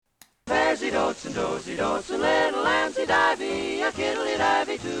dotes and dozy dotes and little Lansy Divey, a kiddly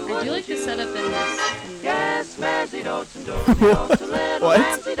divey too. I do like the setup in this. Yes, Mersey dotes and dozy dotes and little What?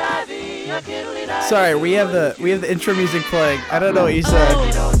 Lansy Divey, a kiddly divey. Sorry, we have the intro music playing. I don't know what you said.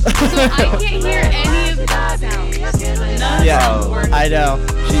 Oh, so I can't hear any of the sounds. None Yeah, of the words. I know.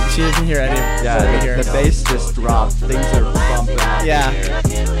 She doesn't hear any of what we Yeah, hear. the bass just dropped. Things are bumping out. Yeah.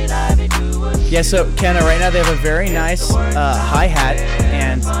 Yeah, so Kenna, right now they have a very nice hi-hat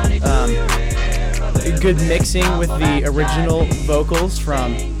and good mixing with the original vocals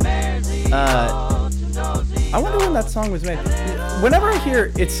from I wonder when that song was made. Whenever I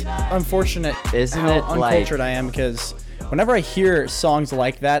hear, it's unfortunate Isn't how it like- uncultured I am, because whenever I hear songs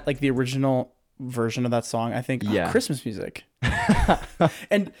like that, like the original version of that song, I think, Yeah. Christmas music.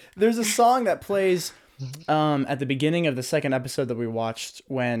 And there's a song that plays at the beginning of the second episode that we watched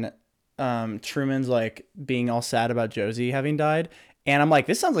when Truman's like being all sad about Josie having died. And I'm like,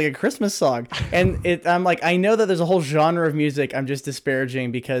 this sounds like a Christmas song. And I'm like, I know that there's a whole genre of music I'm just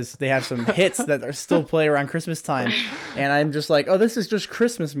disparaging because they have some hits that are still play around Christmas time. And I'm just like, oh, this is just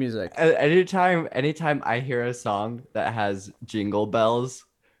Christmas music. Anytime I hear a song that has jingle bells,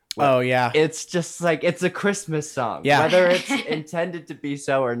 Oh, yeah. it's just like it's a Christmas song. Yeah. Whether it's intended to be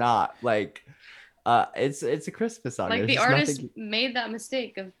so or not. Like it's a Christmas song. Like There's the just artist nothing- made that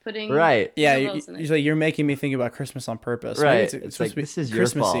mistake of putting Right. Yeah, jingle bells in it. you're making me think about Christmas on purpose. Maybe Right. It's It's supposed like, to be this is your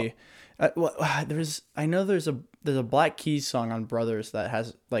fault. Well, I know there's a Black Keys song on Brothers that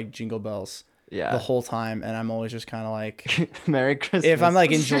has like jingle bells Yeah. the whole time, and I'm always just kind of like, Merry Christmas. if I'm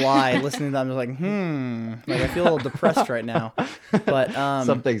like in July listening to them, I'm just like, like I feel a little depressed right now. But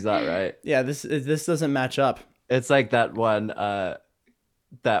something's not right. yeah, this doesn't match up. It's like that one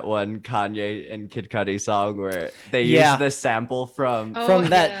Kanye and Kid Cudi song where they Yeah. use the sample from Oh, From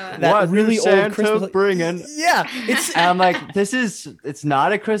yeah. that What really is old Santa Christmas. bringing. Yeah, it's And I'm like, it's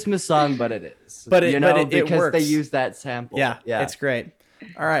not a Christmas song, but it is. But it- you know, but it because works. they use that sample. yeah, yeah. it's great.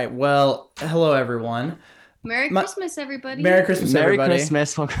 All right, well, hello everyone. Merry Christmas, everybody. Merry Christmas, Merry everybody.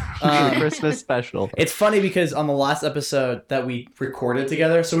 Christmas, welcome to the Christmas special. It's funny because on the last episode that we recorded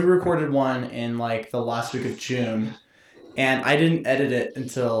together, so we recorded one in like the last week of June, and I didn't edit it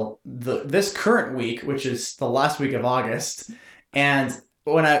until this current week, which is the last week of August. And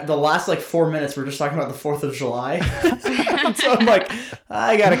when the last like 4 minutes, we're just talking about the 4th of July. And so I'm like,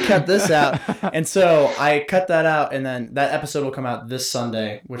 I gotta cut this out. And so I cut that out, and then that episode will come out this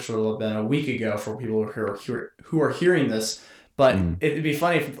Sunday, which will have been a week ago for people who are hearing this. But it'd be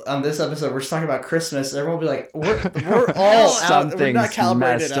funny if on this episode we're just talking about Christmas. Everyone will be like, we're all out. We're Something's not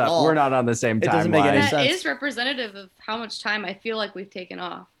calibrated messed at up. all. We're not on the same It doesn't make any timeline. sense. That is representative of how much time I feel like we've taken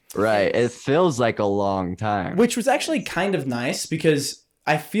off. Right. It feels like a long time. Which was actually kind of nice because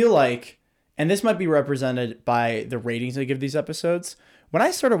I feel like, and this might be represented by the ratings I give these episodes. When I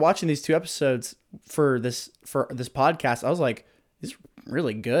started watching these 2 episodes for this podcast, I was like, this is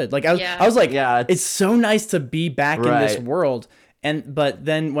really good. Like Yeah. I was like, Yeah, it's so nice to be back in this Right. world. But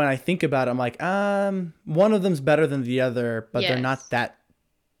then when I think about it, I'm like, one of them's better than the other, but they're Yes. not that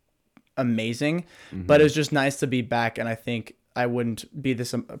amazing. But it was just nice to be back, and I think I wouldn't be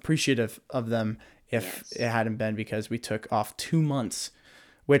this appreciative of them if Yes. it hadn't been because we took off 2 months,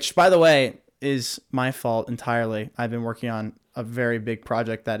 which, by the way, is my fault entirely. I've been working on a very big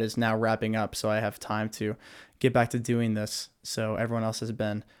project that is now wrapping up, so I have time to get back to doing this. So everyone else has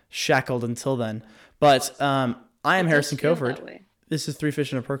been shackled until then. But I am Harrison Feel Covert. that way. This is Three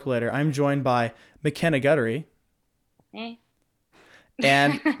Fish in a Percolator. I'm joined by McKenna Guttery Eh.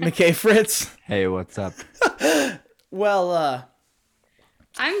 and McKay Fritz. Hey, what's up? Well,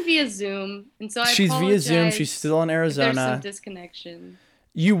 I'm via Zoom, and so I she's via Zoom. apologize She's still in if there's some Arizona. disconnection.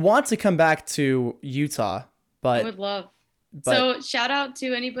 You want to come back to Utah, I but would love. but- So shout out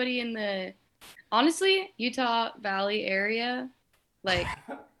to anybody in the, honestly, Utah Valley area. Like,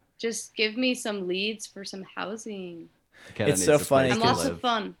 just give me some leads for some housing. Kenna It's needs so a place funny I'm to lots live. of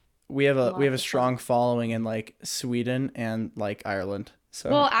fun. we have a Lots of strong following in like Sweden and like Ireland. So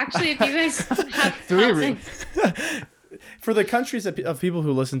Well, actually, if you guys have Three housing, for the countries of people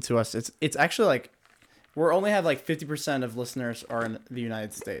who listen to us, it's actually like we're only have like 50% of listeners are in the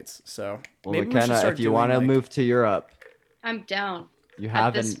United States. So Well, maybe we should McKenna, start if you doing, want to like- move to Europe, I'm down. you At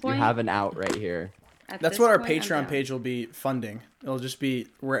have this point- an out right here. At That's this what our point, I'm Patreon down. page will be funding. It'll just be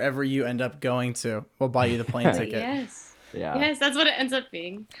wherever you end up going to. We'll buy you the plane ticket. Yes. Yeah. Yes, that's what it ends up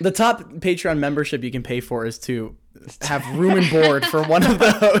being. The top Patreon membership you can pay for is to have room and board for one of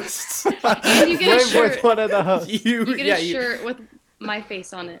the hosts. And you get a Live shirt. with one of the hosts. you, You get yeah, a you- shirt with my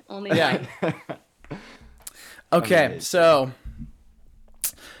face on it. Only Yeah. mine. Okay, Amazing. so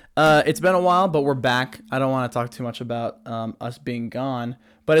it's been a while, but we're back. I don't want to talk too much about us being gone,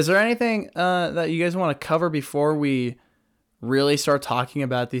 But is there anything that you guys want to cover before we really start talking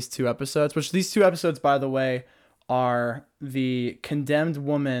about these 2 episodes? Which these 2 episodes, by the way, are The Condemned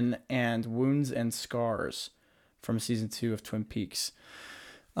Woman and Wounds and Scars from season 2 of Twin Peaks.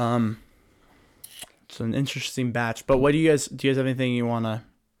 It's an interesting batch. But what do you guys have anything you wanna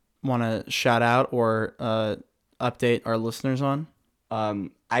shout out or update our listeners on?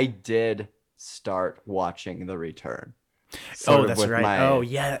 I did start watching The Return. That's right.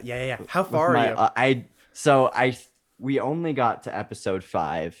 Yeah. How far are you? We only got to episode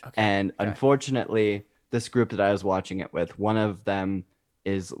 5, and unfortunately, this group that I was watching it with, one of them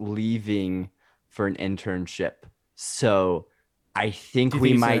is leaving for an internship. So I think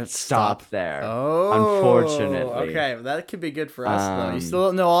we might stop there. Oh, unfortunately. Okay, that could be good for us though. You still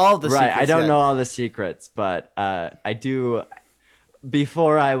don't know all the secrets. Right, I don't know all the secrets, but I do.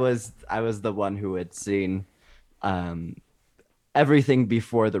 Before I was the one who had seen everything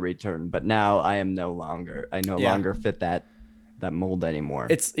before The Return, but now I am no longer. I no longer fit that mold anymore.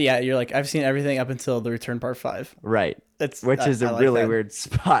 You're like, I've seen everything up until The Return Part 5. Right. Which is a really weird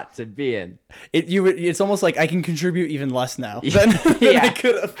spot to be in. It's almost like I can contribute even less now than I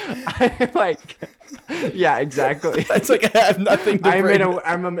could have. I'm like, yeah, exactly. It's like I have nothing to bring.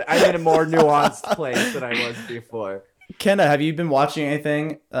 I'm in a more nuanced place than I was before. Kenna, have you been watching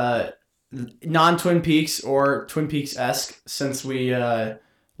anything non-Twin Peaks or Twin Peaks-esque since we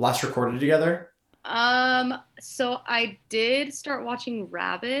last recorded together? So I did start watching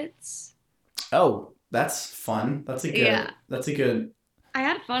Rabbits. Oh, that's fun. That's a good. I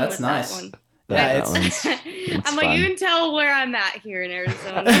had fun that's with nice. that one. It's I'm like, fun. you can tell where I'm at here in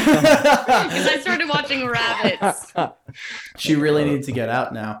Arizona because I started watching Rabbits. She really needs to get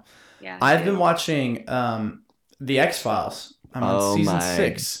out now. Yeah, I've been watching The X-Files. I'm on season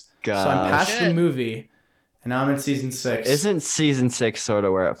 6. Gosh. So I'm past the movie, and now I'm in season 6. Isn't season 6 sort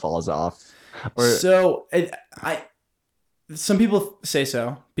of where it falls off? Some people say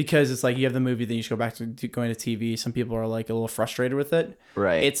so because it's like you have the movie, then you should go back to going to TV. Some people are like a little frustrated with it.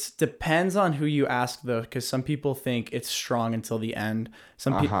 Right. It depends on who you ask though, because some people think it's strong until the end.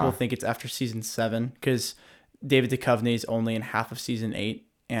 Some people think it's after season 7 because David Duchovny is only in half of season 8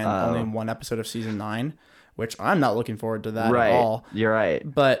 and only in 1 episode of season 9, which I'm not looking forward to that at all. You're right.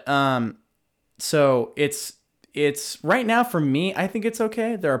 But so it's right now for me, I think it's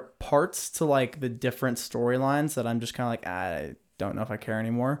okay. There are parts to like the different storylines that I'm just kind of like, I don't know if I care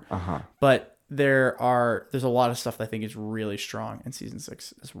anymore. But there's a lot of stuff that I think is really strong in season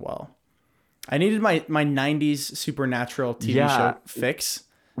 6 as well. I needed my 90s supernatural TV show fix.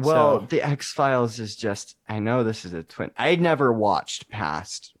 Well, The X-Files is just, I know this is a twin. I never watched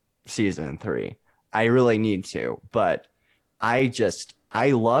past season 3. I really need to, but I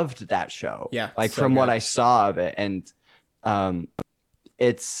loved that show. Yeah. Like so from good. what I saw of it. And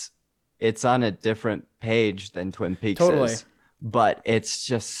it's on a different page than Twin Peaks is. But it's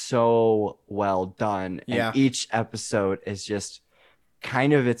just so well done. And each episode is just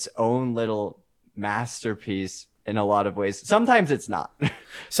kind of its own little masterpiece in a lot of ways. Sometimes it's not.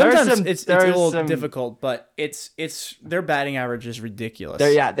 Sometimes it's a little difficult, but it's their batting average is ridiculous.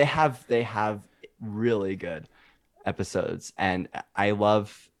 They have really good episodes, and I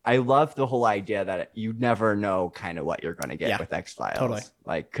love the whole idea that you never know kind of what you're going to get with X-Files. Totally.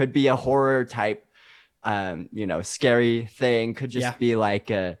 Like could be a horror type scary thing, could just be like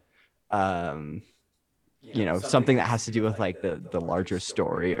a something that has to do with like the larger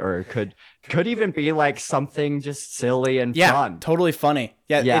story, or could even be like something just silly and fun. Totally funny.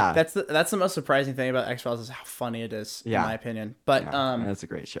 That's the most surprising thing about X-Files is how funny it is, in my opinion. But that's a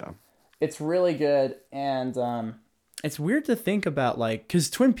great show. It's really good, and it's weird to think about, like, because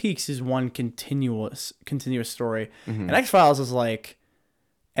Twin Peaks is one continuous story, and X-Files is like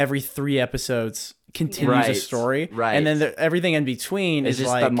every 3 episodes continues a story, and then everything in between is just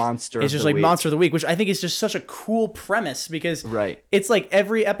like the monster. It's just like Monster of the Week, which I think is just such a cool premise because it's like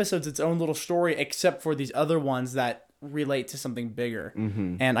every episode's its own little story, except for these other ones that relate to something bigger,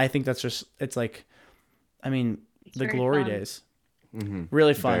 and I think that's just the glory days.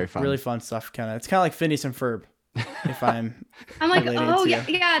 Really fun, really fun stuff. It's kind of like Phineas and Ferb. If I'm like, oh yeah.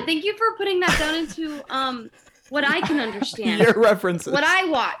 Thank you for putting that down into what I can understand. Your references. What I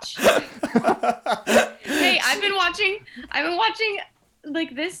watch. Hey, I've been watching.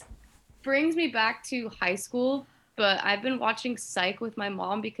 Like, this brings me back to high school, but I've been watching Psych with my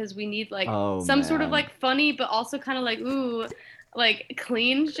mom because we need like some sort of like funny, but also kind of like like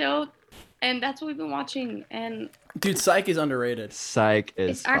clean show. And that's what we've been watching. And dude, Psych is underrated. Psych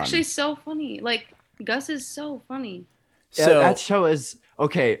is actually so funny. Like, Gus is so funny. So that show is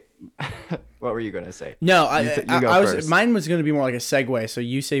Okay. What were you gonna say? No, You go I was first. mine was going to be more like a segue. So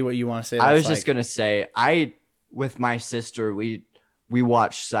you say what you want to say. I was that's just gonna say, with my sister, we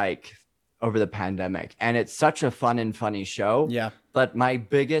watched Psych over the pandemic, and it's such a fun and funny show. Yeah. But my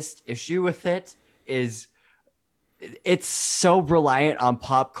biggest issue with it is it's so reliant on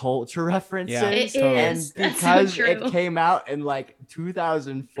pop culture references. Yeah, It totally. And is. That's because so it true. came out in like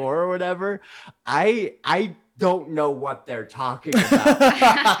 2004 or whatever, I don't know what they're talking about.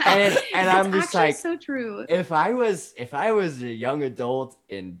 and I'm It's just actually like, so true. if I was a young adult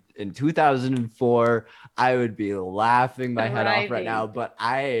in 2004, I would be laughing my head off right now, but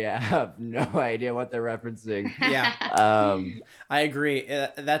I have no idea what they're referencing. Yeah. I agree.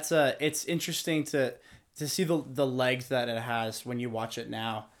 It's interesting to see the legs that it has when you watch it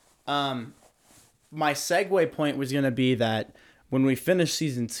now. My segue point was going to be that when we finish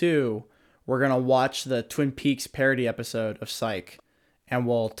season 2, we're going to watch the Twin Peaks parody episode of Psych, and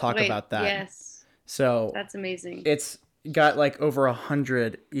we'll talk Wait, about that. Yes, So that's amazing. it's got like over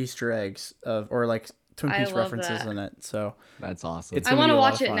 100 Easter eggs or like Twin I Peaks love references that. in it. So That's awesome. It's I gonna want be to a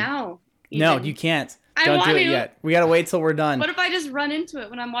lot watch of it fun. now. no, even. you can't. I Don't do want it to. yet. We got to wait till we're done. What if I just run into it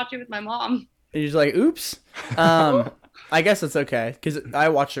when I'm watching with my mom? And you're just like, oops. I guess it's okay because I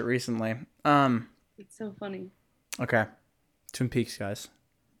watched it recently. It's so funny. Okay. Twin Peaks, guys.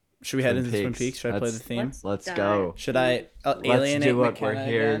 Should we head into Twin Peaks? Should I play the theme? Let's dive. go. Should I Let's alienate do what McKenna we're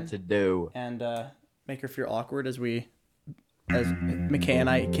here again to do. and make her feel awkward as McKay and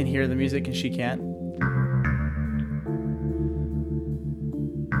I can hear the music and she can't?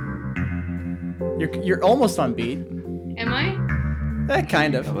 You're almost on beat. Am I?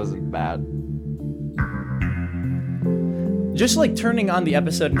 Kind That of. wasn't bad. Just like turning on the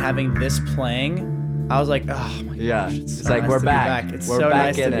episode and having this playing, I was like, oh my Yeah. gosh, It's so like nice we're to be back. It's We're so back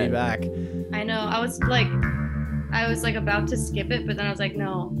nice to in be it. back. I know. I was like about to skip it, but then I was like,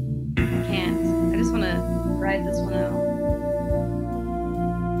 no, I can't. I just want to ride this one out.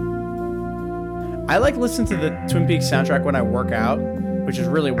 I like listen to the Twin Peaks soundtrack when I work out, which is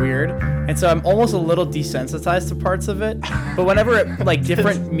really weird. And so I'm almost a little desensitized to parts of it. But whenever like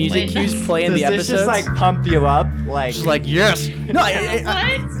different music Wait, cues play in Does the this episodes, just like pump you up? Like, just like yes. No, What?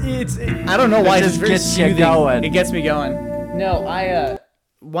 I don't know why. It It's just very gets you soothing. going. It gets me going. No,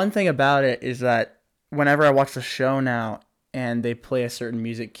 one thing about it is that whenever I watch the show now and they play a certain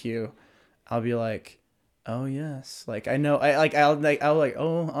music cue, I'll be like, oh yes, like I know, I'll like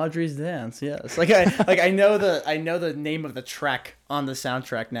oh Audrey's Dance, yes, I know the name of the track on the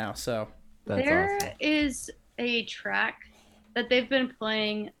soundtrack now. So that's There awesome. is a track that they've been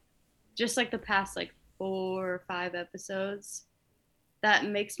playing just like the past like 4 or 5 episodes that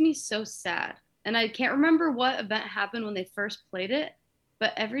makes me so sad. And I can't remember what event happened when they first played it,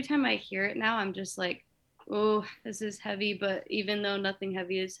 but every time I hear it now, I'm just like, oh, this is heavy. But even though nothing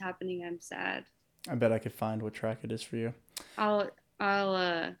heavy is happening, I'm sad. I bet I could find what track it is for you. I'll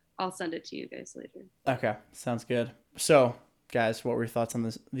send it to you guys later. Okay, sounds good. So guys, what were your thoughts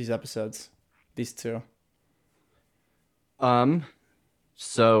on these episodes? These two.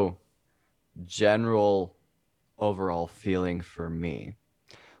 So general overall feeling for me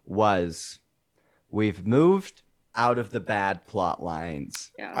was we've moved out of the bad plot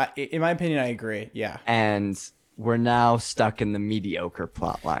lines Yeah. In my opinion, I agree. Yeah. and we're now stuck in the mediocre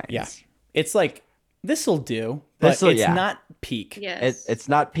plot lines. Yeah. It's like this'll do, but This'll- it's yeah. not peak. Yes. It's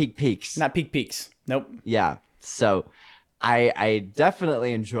not peaks. Not peaks. Nope. Yeah. So I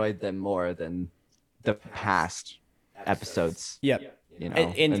definitely enjoyed them more than the past episodes. Yep. You know,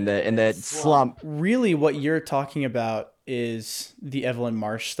 And- in the slump. Really, what you're talking about is the Evelyn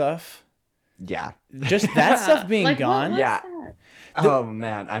Marsh stuff. Yeah. Just that stuff being Like, what gone. was Yeah. that? Oh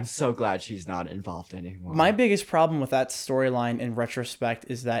man, I'm so glad she's not involved anymore. My biggest problem with that storyline in retrospect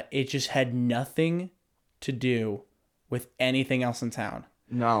is that it just had nothing to do with anything else in town.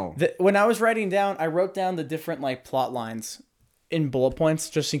 No. When I was writing down, I wrote down the different like plot lines in bullet points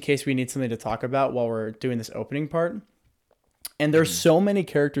just in case we need something to talk about while we're doing this opening part. And there's so many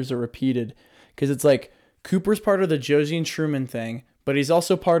characters that are repeated because it's like Cooper's part of the Josie and Truman thing, but he's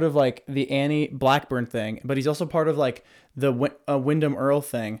also part of like the Annie Blackburn thing, but he's also part of like the Wyndham Earl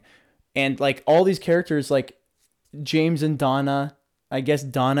thing. And like all these characters like James and Donna, I guess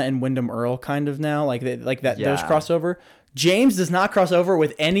Donna and Wyndham Earl kind of now, like those Yeah. crossover. James does not cross over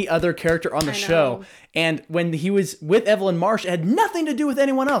with any other character on the I show. know. And when he was with Evelyn Marsh, it had nothing to do with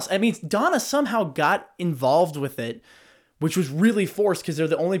anyone else. I mean, Donna somehow got involved with it, which was really forced because they're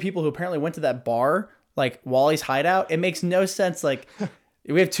the only people who apparently went to that bar, like Wally's Hideout. It makes no sense. Like,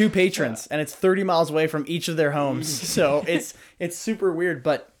 we have 2 patrons, and it's 30 miles away from each of their homes. So it's super weird,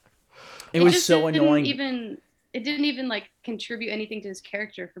 but it was just so didn't annoying. It didn't even like contribute anything to his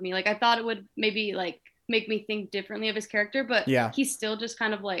character for me. Like I thought it would maybe like make me think differently of his character, but he's still just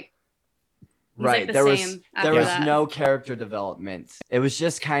kind of like right. Like there was no character development. It was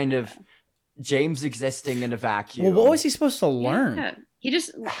just kind of James existing in a vacuum. Well, what was he supposed to learn? Yeah.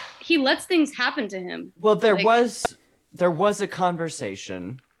 He lets things happen to him. Well, there was a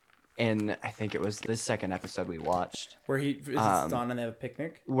conversation in, I think it was the second episode we watched, where he visits Donna and they have a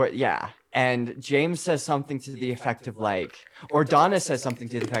picnic. And James says something to the effect of like, or Donna says something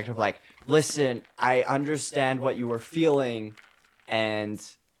to the effect of like, listen, I understand what you were feeling, and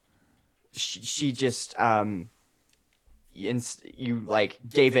she just you like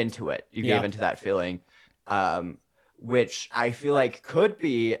gave into it. You gave into that feeling, which I feel like could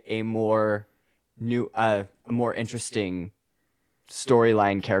be a more interesting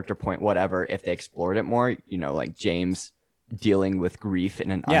storyline, character point, whatever, if they explored it more. You know, like James dealing with grief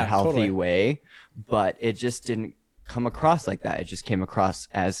in an unhealthy way, but it just didn't come across like that. It just came across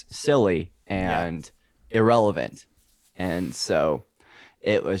as silly and irrelevant, and so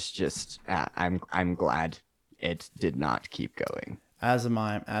it was just I'm glad it did not keep going. As am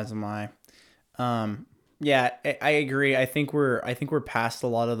I. Yeah, I agree. I think we're past a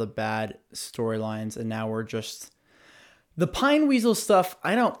lot of the bad storylines, and now we're just the Pine Weasel stuff.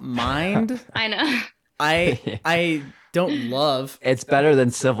 I don't mind. I know. I don't love. It's better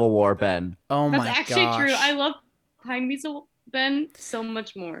than Civil War, Ben. Oh my gosh. That's actually true. I love Pine Weasel Ben so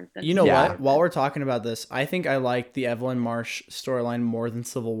much more. You know what? While we're talking about this, I think I like the Evelyn Marsh storyline more than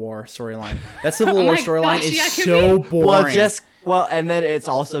Civil War storyline. that Civil War storyline is so boring. Well, and then it's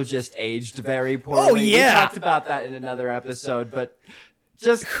also just aged very poorly. Oh yeah, we talked about that in another episode, but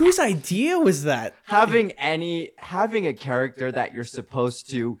just whose idea was that? Having a character that you're supposed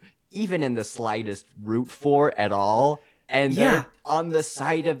to even in the slightest root for at all, and they're on the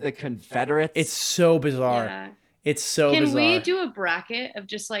side of the Confederates. It's so bizarre. Yeah. It's so bizarre. Can we do a bracket of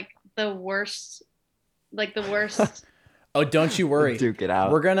just like the worst? Oh, don't you worry. Duke it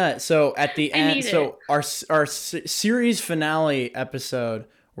out. We're gonna, so at the end, so our series finale episode,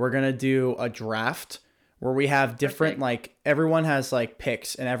 we're gonna do a draft where we have different, like, everyone has like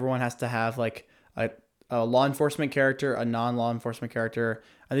picks, and everyone has to have like a law enforcement character, a non-law enforcement character.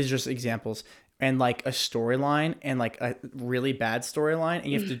 And these are just examples. And like a storyline, and like a really bad storyline,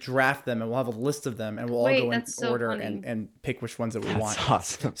 and you have to draft them, and we'll have a list of them, and we'll all go in order and pick which ones that we want. That's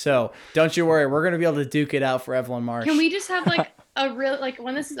awesome. So don't you worry, we're gonna be able to duke it out for Evelyn Marsh. Can we just have like a real, like,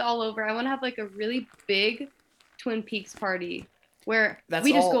 when this is all over, I want to have like a really big Twin Peaks party where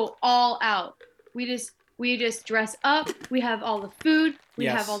we just go all out. We just dress up. We have all the food. We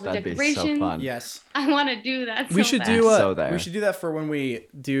have all the decorations. That'd be so fun. Yes. I want to do that. We should do we should do that for when we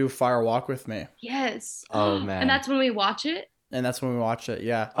do Fire Walk with Me. Yes. Oh man. And that's when we watch it.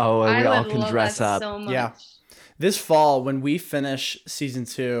 Yeah. Oh, and we all can dress up. So much. Yeah. This fall, when we finish season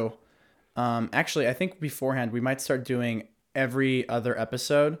 2, actually, I think beforehand we might start doing every other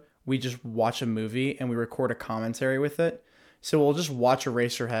episode. We just watch a movie and we record a commentary with it. So we'll just watch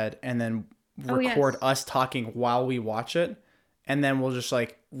Eraserhead and then record us talking while we watch it, and then we'll just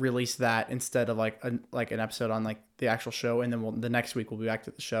like release that instead of like an episode on like the actual show, and then the next week we'll be back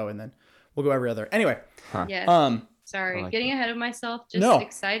to the show, and then we'll go every other. Anyway, yes. Sorry, getting ahead of myself. Just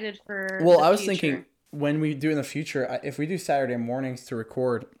excited for. Well, I was thinking when we do in the future, if we do Saturday mornings to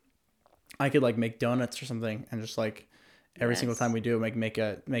record, I could like make donuts or something, and just like every single time we do it, make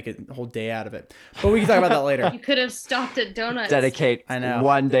a whole day out of it. But we can talk about that later. You could have stopped at donuts. Dedicate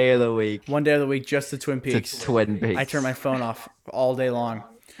one day of the week just to Twin Peaks. I turn my phone off all day long.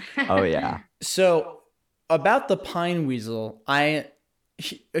 Oh yeah. So about the Pine Weasel, I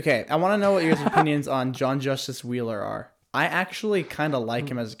want to know what your opinions on John Justice Wheeler are. I actually kind of like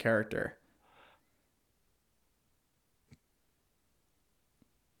him as a character.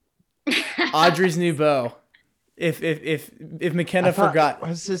 Audrey's new beau. If McKenna forgot,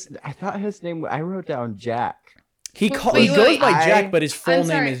 I thought his name. I wrote down Jack. He goes by Jack, but his full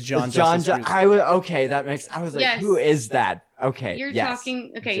name is John. That makes. I was like, who is that? Okay, you're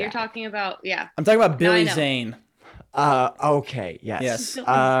talking. Okay, Jack. You're talking about I'm talking about Billy Zane. Okay, yes.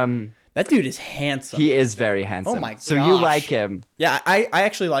 That dude is handsome. He is very handsome. Oh my gosh. So you like him? Yeah, I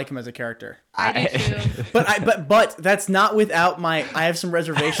actually like him as a character. I do too. But that's not without my. I have some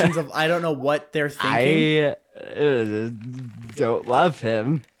reservations of I don't know what they're thinking. I don't love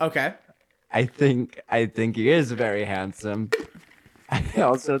him. Okay. I think he is very handsome. I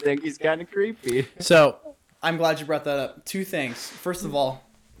also think he's kind of creepy. So I'm glad you brought that up. 2 things. First of all,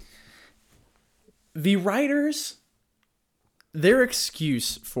 the writers, their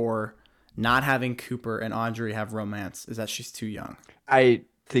excuse for not having Cooper and Audrey have romance is that she's too young. I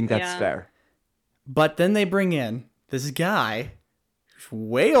think that's fair. But then they bring in this guy who's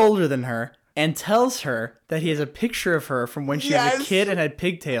way older than her and tells her that he has a picture of her from when she was a kid and had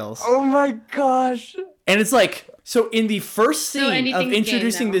pigtails. Oh my gosh. And it's like, so in the first So scene of anything's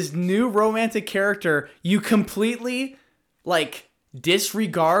introducing game now. this new romantic character, you completely like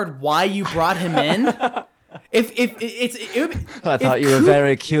disregard why you brought him in. I thought you were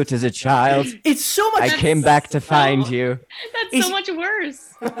very cute as a child. It's so much. I came back to find you. That's so much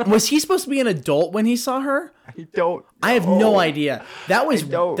worse. Was he supposed to be an adult when he saw her? I don't. I have no idea. That was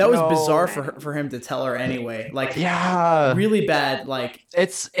don't bizarre know. for him to tell her anyway. Like, Yeah. really bad. Like,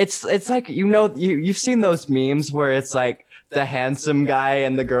 It's like, you've seen those memes where it's like the handsome guy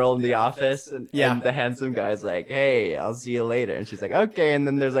and the girl in the office, and the handsome guy's like, "Hey, I'll see you later," and she's like, "Okay," and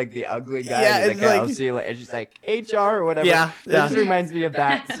then there's like the ugly guy, Yeah, and he's it's like, "Hey, like- I'll see you later," and she's like, "HR" or whatever. Yeah, yeah. This reminds me of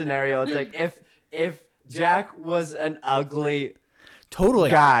that scenario. It's like if Jack was an ugly totally.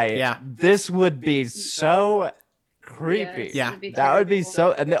 guy, Yeah. this would be so creepy. Yeah. That would be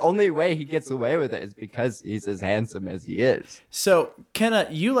so, and the only way he gets away with it is because he's as handsome as he is. So, Kenna,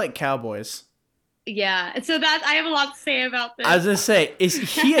 you like cowboys. Yeah. So that I have a lot to say about this. I was gonna say, is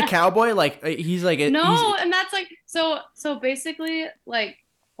he a cowboy? Like, he's like a, No, he's- and that's like so basically like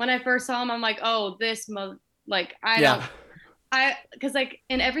when I first saw him, I'm like, oh, this like because like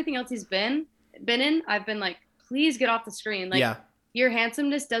in everything else he's been in, I've been like, please get off the screen. Like yeah, your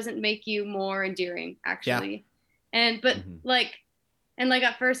handsomeness doesn't make you more endearing, actually. But Mhm. like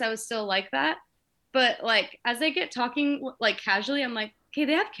at first I was still like that, but like as they get talking like casually, I'm like, okay,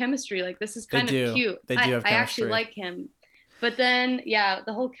 they have chemistry. Like this is kind They of do. cute. They do have I actually chemistry. like him. But then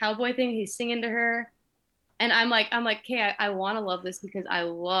the whole cowboy thing, he's singing to her, and I'm like, okay, I want to love this because I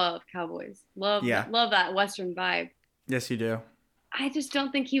love cowboys. Love that Western vibe. yes, you do. I just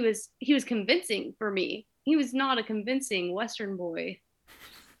don't think he was convincing for me. He was not a convincing Western boy.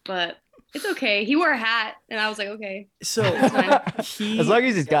 But it's okay. He wore a hat, and I was like, okay. So That's fine. As long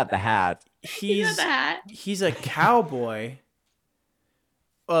as he's got the hat. He got the hat. he's a cowboy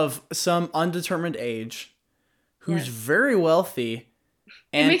of some undetermined age who's Yes. very wealthy It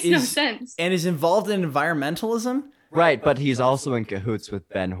and makes no sense. and is involved in environmentalism. Right, but he's also in cahoots with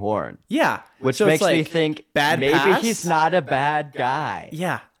Ben Horn, Yeah, which so it's makes me like, think bad maybe past? he's not a bad guy.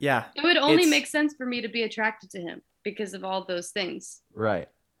 Yeah, yeah. It would only It's- make sense for me to be attracted to him because of all those things. Right.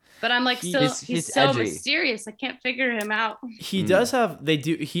 But I'm like, He's he's so edgy. mysterious. I can't figure him out. He does have.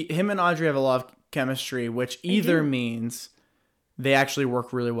 Him and Audrey have a lot of chemistry, which either means they actually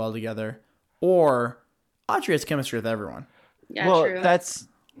work really well together, or Audrey has chemistry with everyone. Yeah, well, true. that's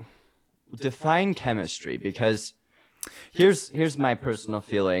define chemistry, because here's my personal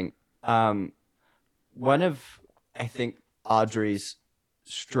feeling. One of, I think, Audrey's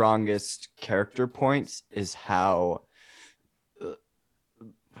strongest character points is how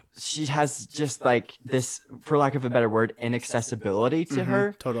she has just like this, for lack of a better word, inaccessibility to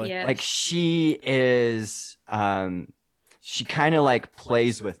her. Totally. Yeah. Like she is, she kind of like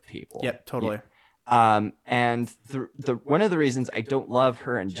plays with people. Yep. Totally. And the one of the reasons I don't love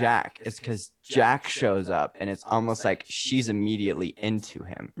her and Jack is because Jack shows up and it's almost like she's immediately into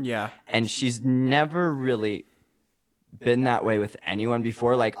him, Yeah. and she's never really been that way with anyone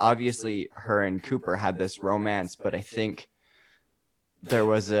before. Like obviously her and Cooper had this romance, but I think there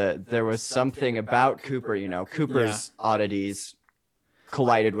was something about Cooper, Cooper's oddities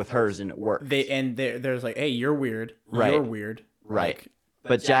collided with hers and it worked. There's like, hey, you're weird. Right. You're weird. Right. Like,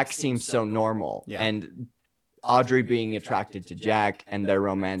 But Jack seems so normal. Yeah. And Audrey being attracted to Jack and their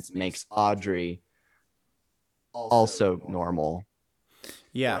romance makes Audrey also normal,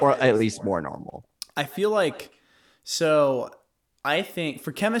 yeah. or at least more normal. I feel like, so I think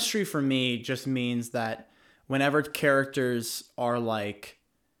for chemistry for me just means that whenever characters are like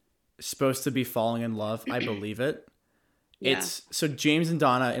supposed to be falling in love, I believe it. Yeah. It's so James and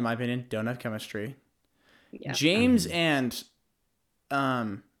Donna, in my opinion, don't have chemistry. Yeah. James and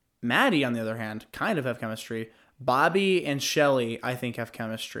Maddie, on the other hand, kind of have chemistry. Bobby and Shelley, I think, have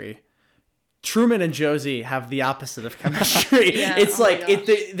chemistry. Truman and Josie have the opposite of chemistry. Yeah, It's oh my like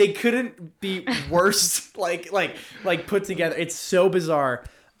they couldn't be worse. like put together. It's so bizarre.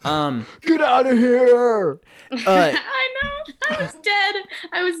 Get out of here! I know.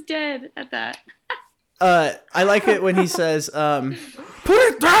 I was dead at that. I like it when he says, "Put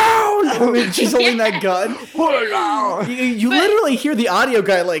it down!" When she's holding that gun. Put it down! You literally hear the audio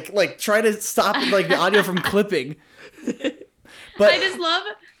guy like try to stop like the audio from clipping. But I just love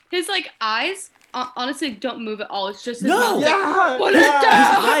his like eyes. Honestly, don't move at all. It's just his No! mouth. Yeah! Put it his down!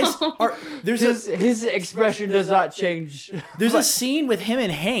 eyes are His expression does not change. there's a scene with him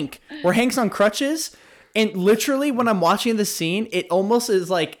and Hank where Hank's on crutches And literally, when I'm watching the scene, it almost is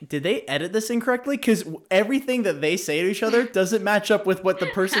like, did they edit this incorrectly? Because everything that they say to each other doesn't match up with what the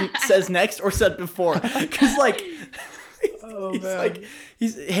person says next or said before. Because like,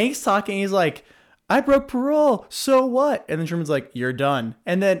 Hank's talking. He's like, I broke parole. So what? And then Truman's like, you're done.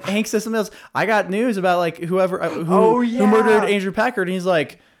 And then Hank says something else. I got news about like who murdered Andrew Packard. And he's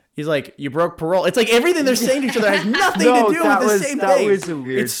like, you broke parole. It's like everything they're saying to each other has nothing to do with the same thing. That was a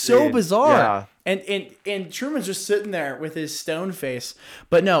weird scene. So bizarre. Yeah. And Truman's just sitting there with his stone face.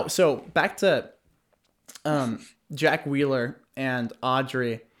 But no, so back to Jack Wheeler and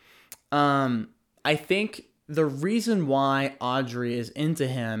Audrey. I think the reason why Audrey is into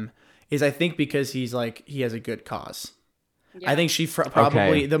him is I think because he has a good cause. Yeah. I think she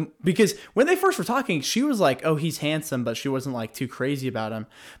probably because when they first were talking, she was like, "Oh, he's handsome," but she wasn't like too crazy about him.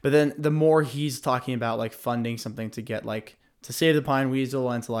 But then the more he's talking about like funding something to get like to save the Pine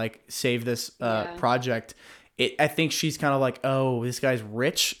Weasel and to like save this project, I think she's kind of like, "Oh, this guy's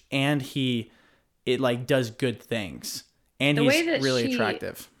rich and it like does good things and he's really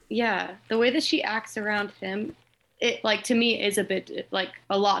attractive." Yeah, the way that she acts around him, it like to me is a bit like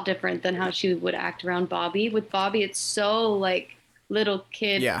a lot different than how she would act around Bobby. With Bobby, it's so like little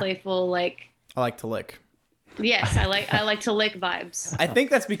kid, playful. Like I like to lick. Yes, I like to lick vibes. I think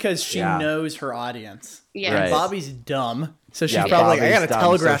that's because she knows her audience. Yeah, right. Bobby's dumb, so she's probably like, I gotta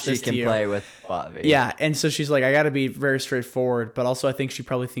telegraph this to you. She can play with Bobby. Yeah, and so she's like, I gotta be very straightforward. But also, I think she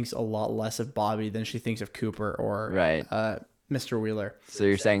probably thinks a lot less of Bobby than she thinks of Cooper or Mr. Wheeler. So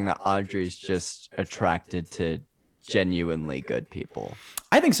you're saying that Audrey's just attracted to genuinely good people?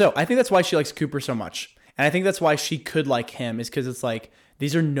 I think so. I think that's why she likes Cooper so much. And I think that's why she could like him is because it's like,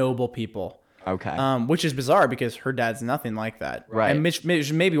 these are noble people. Okay. Which is bizarre because her dad's nothing like that. Right. And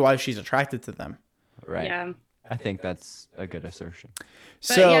maybe why she's attracted to them. Right. Yeah. I think that's a good assertion.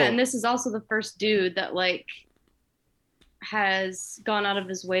 But yeah, and this is also the first dude that like has gone out of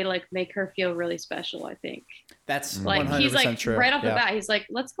his way to like make her feel really special, I think. That's like 100% he's like true. right off the bat, he's like,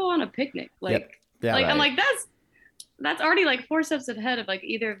 let's go on a picnic. Like I'm like, that's already like 4 steps ahead of like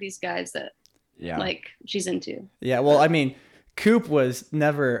either of these guys that like she's into. Yeah, well, I mean, Coop was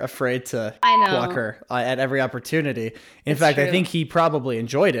never afraid to pluck her at every opportunity. In fact, true. I think he probably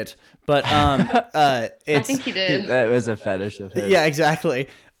enjoyed it. But I think he did. That was a fetish of his. Yeah, exactly.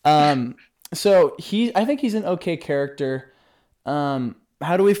 So I think he's an okay character.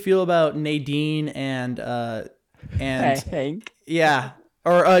 How do we feel about Nadine and Hank? Yeah.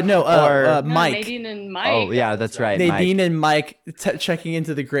 Or Mike. Nadine and Mike. Oh yeah, that's right. Nadine and Mike checking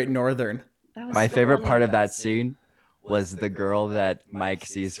into the Great Northern. My favorite part of that scene was the girl that Mike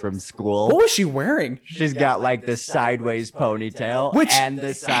sees from school. What was she wearing? She's got like the sideways ponytail and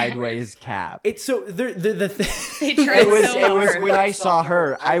the sideways cap. It's so the it was when I saw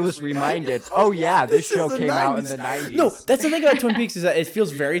her, I was reminded. Oh yeah, this show came out in the 90s. No, that's the thing about Twin Peaks is that it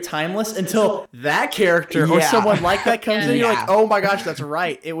feels very timeless until that character or someone like that comes in. You're like, oh my gosh, that's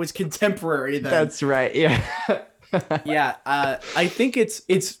right. It was contemporary then. That's right. Yeah. Yeah. I think it's.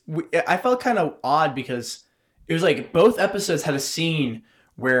 I felt kind of odd because it was like both episodes had a scene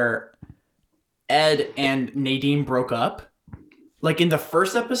where Ed and Nadine broke up. Like in the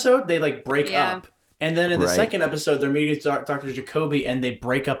first episode, they like break up. And then in the second episode, they're meeting Dr. Jacoby and they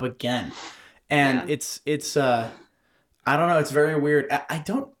break up again. And it's I don't know. It's very weird.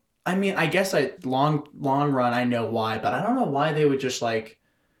 I mean, I guess long run, I know why, but I don't know why they would just like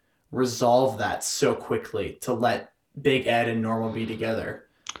resolve that so quickly to let Big Ed and Norma be together.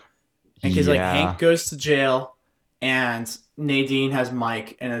 Because like Hank goes to jail and Nadine has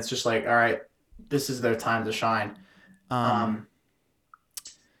Mike and it's just like, all right, this is their time to shine. Did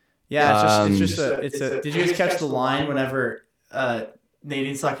you guys catch the line whenever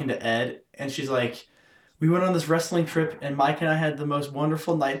Nadine's talking to Ed and she's like, we went on this wrestling trip and Mike and I had the most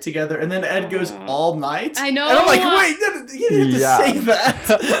wonderful night together, and then Ed goes all night. I know. And I'm like, wait, you didn't have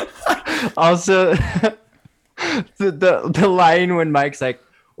to say that. Also, the line when Mike's like,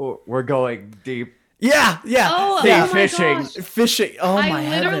 oh, we're going deep. Yeah. Oh fishing. Gosh. Fishing. Oh my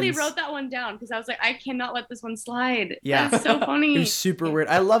heavens. I literally wrote that one down because I was like, I cannot let this one slide. Yeah. That's so funny. It was super weird.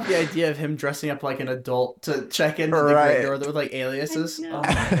 I love the idea of him dressing up like an adult to check into the Great Northern with like aliases. Oh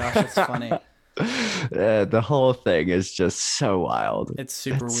my gosh, that's funny. The whole thing is just so wild. It's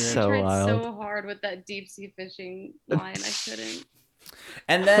super weird. So I tried wild. so hard with that deep sea fishing line. I couldn't.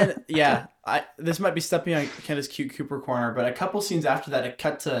 And then this might be stepping on Candace cute Cooper corner, but a couple scenes after that, it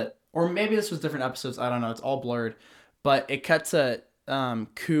cut to, or maybe this was different episodes. I don't know. It's all blurred, but it cut to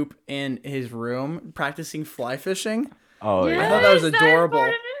Coop in his room practicing fly fishing. Oh yes, yeah, I thought that was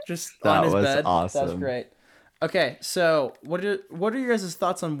adorable. Just on his bed. That was awesome. That was great. Okay, so what are your guys'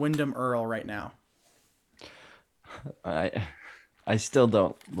 thoughts on Wyndham Earl right now? I still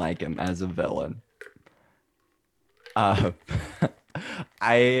don't like him as a villain. Uh,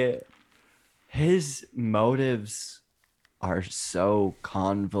 his motives are so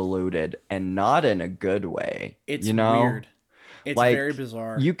convoluted and not in a good way. It's weird. It's like, very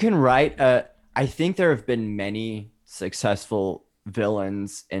bizarre. You can write I think there have been many successful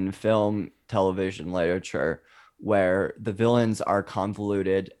villains in film, television, literature where the villains are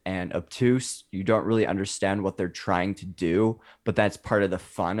convoluted and obtuse. You don't really understand what they're trying to do, but that's part of the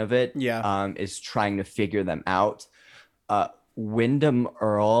fun of it. Yeah. Is trying to figure them out. Wyndham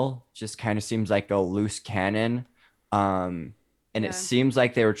Earl just kind of seems like a loose cannon. And it seems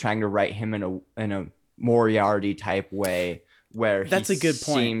like they were trying to write him in a Moriarty type way where that's a good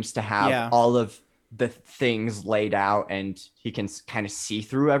point. Seems to have all of the things laid out and he can kind of see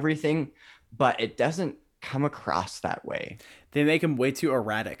through everything, but it doesn't come across that way. They make him way too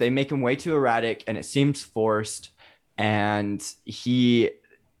erratic. And it seems forced, and his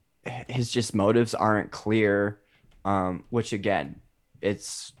just motives aren't clear, which again,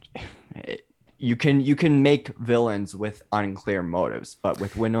 you can make villains with unclear motives, but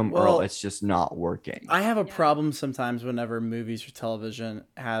with Wyndham Earl, it's just not working. I have a problem sometimes whenever movies or television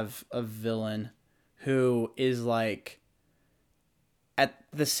have a villain who is like at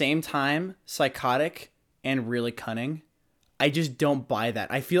the same time psychotic and really cunning. I just don't buy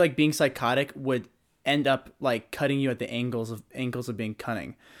that. I feel like being psychotic would end up like cutting you at the angles of being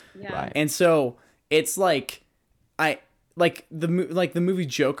cunning. Yeah. Right. And so it's like the movie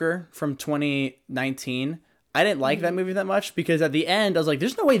Joker from 2019. I didn't like that movie that much because at the end I was like,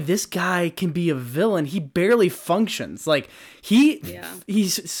 there's no way this guy can be a villain. He barely functions. Like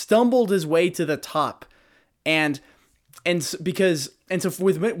he's stumbled his way to the top. And so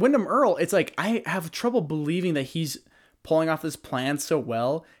with Wyndham Earl, it's like I have trouble believing that he's pulling off this plan so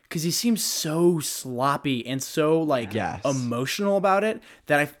well because he seems so sloppy and so like emotional about it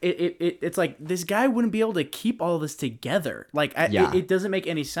that it's like this guy wouldn't be able to keep all of this together. Like it doesn't make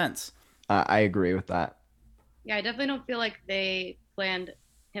any sense. I agree with that. Yeah, I definitely don't feel like they planned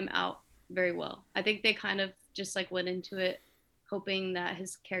him out very well. I think they kind of just like went into it hoping that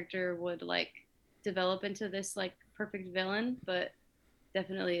his character would like develop into this like perfect villain, but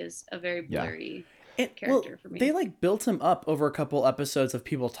definitely is a very blurry character for me. They like built him up over a couple episodes of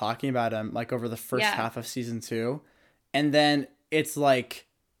people talking about him like over the first half of season 2, and then it's like,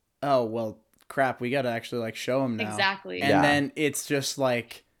 oh well, crap, we got to actually like show him now. Exactly. And then it's just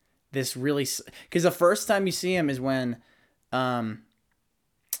like this really, because the first time you see him is when Fetch,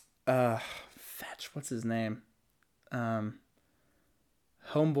 what's his name,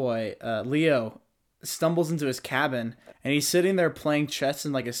 homeboy, Leo stumbles into his cabin and he's sitting there playing chess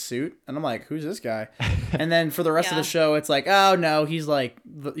in like a suit, and I'm like, who's this guy? And then for the rest of the show it's like, oh no, he's like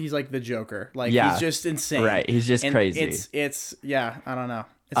the Joker. Like he's just insane. Right, he's just crazy. It's I don't know,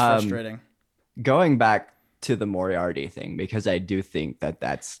 it's frustrating. Going back to the Moriarty thing, because I do think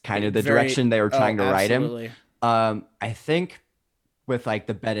that's kind of the direction they were trying to write him. I think with like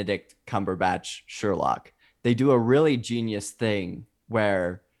the Benedict Cumberbatch Sherlock, they do a really genius thing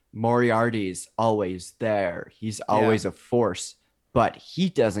where Moriarty's always there. He's always a force, but he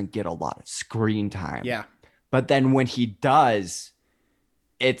doesn't get a lot of screen time. Yeah. But then when he does,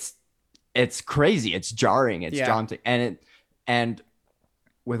 it's crazy. It's jarring. It's daunting. And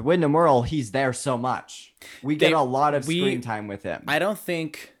with Wyndham Earl, he's there so much. We get a lot of screen time with him. I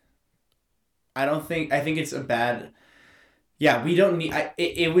think it's a bad. Yeah, we don't need.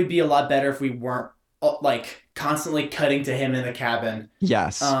 It would be a lot better if we weren't like constantly cutting to him in the cabin.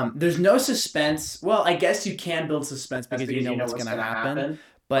 Yes. There's no suspense. Well, I guess you can build suspense because you know what's going to happen.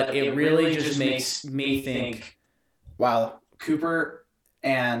 But it really just makes me think, wow, Cooper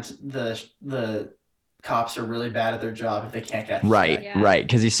and the cops are really bad at their job if they can't catch right,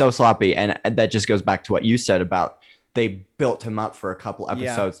 because he's so sloppy, and that just goes back to what you said about they built him up for a couple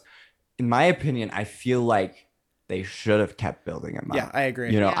episodes. In my opinion, I feel like they should have kept building him up. Yeah, I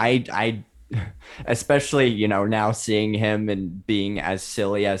agree. I especially now seeing him and being as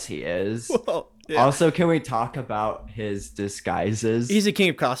silly as he is. Well, also, can we talk about his disguises? He's a king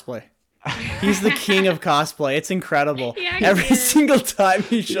of cosplay. He's the king of cosplay. It's incredible. Every single time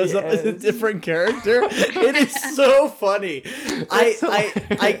he shows up as a different character, it is so funny.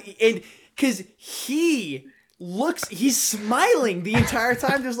 Because he's smiling the entire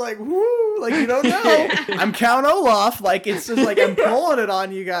time, just like, woo, like, you don't know. I'm Count Olaf. Like, it's just like, I'm pulling it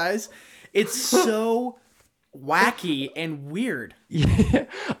on you guys. It's so wacky and weird. Yeah,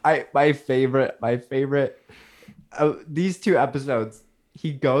 my favorite. These 2 episodes.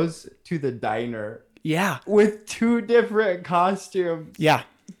 He goes to the diner. Yeah. With 2 different costumes. Yeah.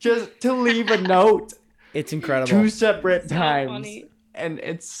 Just to leave a note. It's incredible. 2 separate So times. funny. And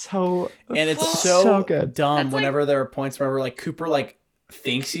it's so so good. dumb. That's Whenever there are points where like Cooper like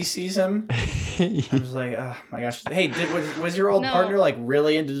thinks he sees him, I'm just like, oh my gosh. Hey, was your old No. partner like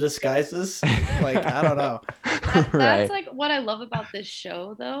really into disguises? Like, I don't know. That's Right. like what I love about this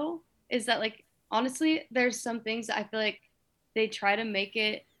show, though, is that like honestly, there's some things that I feel like they try to make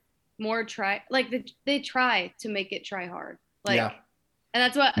it more they try to make it try hard, like, Yeah. and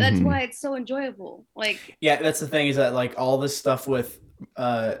that's Mhm. why it's so enjoyable. Like, Yeah, that's the thing is that like all this stuff with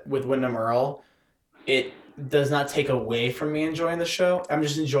Wyndham Earl, it does not take away from me enjoying the show. I'm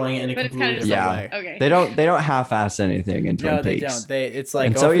just enjoying it in a but it's completely kind of different just way. okay. They don't half-ass anything in Twin No, they Peaks. don't. It's like,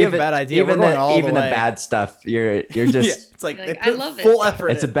 And oh, if you have a bad idea, we're even going all even the the way. bad stuff, you're Yeah, just it's like Like, they I put love it. full effort.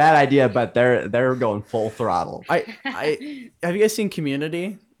 it's a in. bad idea, but they're going full throttle. I have you guys seen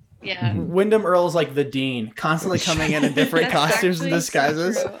Community? Yeah. Wyndham Earl's like the dean, constantly coming in different That's costumes and actually so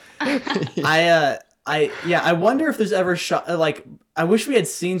disguises. true. I wonder if there's ever shot like I wish we had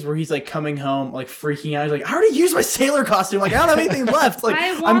scenes where he's like coming home like freaking out. He's like, I already used my sailor costume. Like I don't have anything left. Like I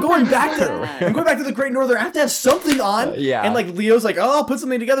I'm want going that back so to bad. I'm going back to the Great Northern. I have to have something on. Yeah. And like Leo's like, oh, I'll put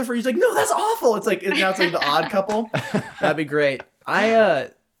something together for you. He's like, no, that's awful. It's like now it's like the Odd Couple. That'd be great. I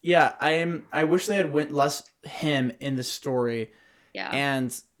wish they had went less him in the story. Yeah.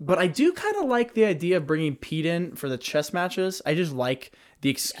 But I do kind of like the idea of bringing Pete in for the chess matches. I just like the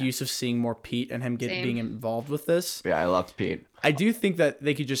excuse of seeing more Pete and him Same. being involved with this. Yeah, I loved Pete. I do think that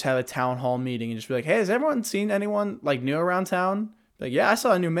they could just have a town hall meeting and just be like, hey, has everyone seen anyone like new around town? Like, yeah, I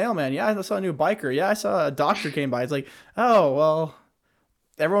saw a new mailman. Yeah, I saw a new biker. Yeah, I saw a doctor came by. It's like, oh, well,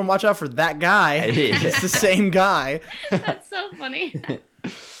 everyone watch out for that guy. It's the same guy. That's so funny.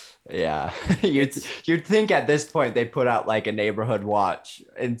 Yeah, you'd think at this point they put out like a neighborhood watch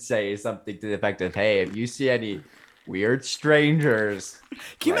and say something to the effect of, "Hey, if you see any weird strangers,"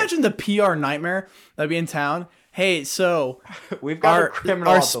 Can you like, imagine the PR nightmare that'd be in town? Hey, so we've got a our criminal.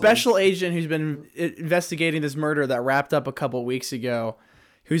 our at the special agent who's been investigating this murder that wrapped up a couple weeks ago,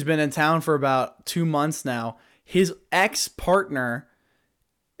 who's been in town for about 2 months now. His ex-partner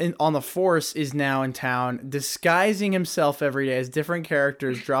on the force is now in town, disguising himself every day as different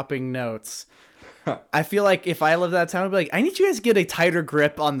characters, dropping notes. I feel like if I lived that town, I'd be like, I need you guys to get a tighter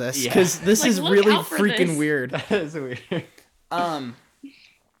grip on this because this Like, is look really out for freaking this. weird. That is weird.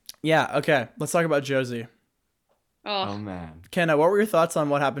 Yeah. Okay. Let's talk about Josie. Oh man. Kenna, what were your thoughts on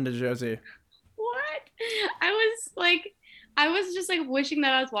what happened to Josie? What? I was just like wishing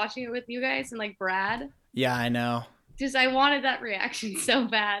that I was watching it with you guys and like Brad. Yeah, I know. Just I wanted that reaction so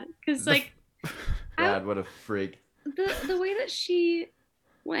bad because like Brad, what a freak. the way that she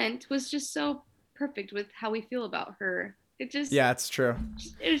went was just so perfect with how we feel about her. It just Yeah, it's true.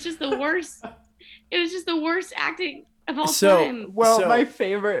 it was just the worst. It was just the worst acting of all So- time. Well, So- my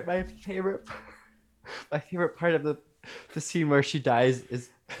favorite part of the scene where she dies is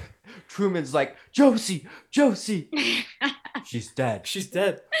Truman's like, Josie, she's dead. She's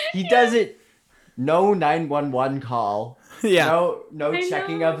dead. He does it. No 911 call. Yeah. No I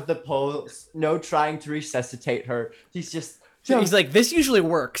checking know. of the pulse. No trying to resuscitate her. He's just. He's like, this usually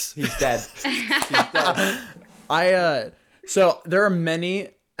works. He's dead. So there are many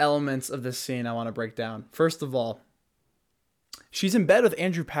elements of this scene I want to break down. First of all, she's in bed with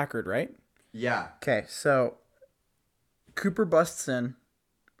Andrew Packard, right? Yeah. Okay, so Cooper busts in.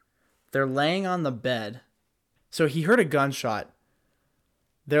 They're laying on the bed. So he heard a gunshot.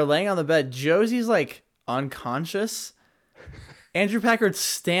 They're laying on the bed. Josie's like unconscious. Andrew Packard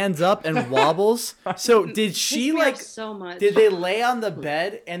stands up and wobbles. So did she Pissed me like off so much. did they lay on the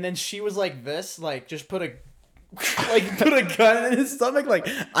bed and then she was like this, like just put a gun in his stomach? Like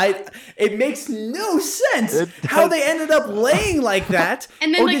it makes no sense how they ended up laying like that.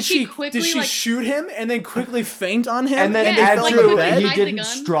 And then, Or like, did she quickly, did she like- shoot him and then quickly faint on him? And then Yeah, they fell like, in the Andrew, quickly bed? he hide the didn't gun.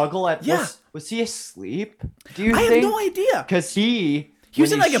 struggle at. Yeah. Was he asleep? Do you I have think? no idea. Because he He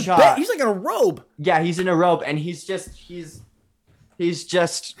was when in like a shot- bed. He's like in a robe. Yeah, he's in a robe, and he's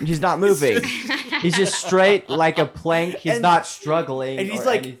not moving. He's just straight like a plank. He's And- not struggling And he's or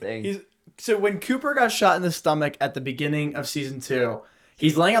like, anything. so when Cooper got shot in the stomach at the beginning of season 2,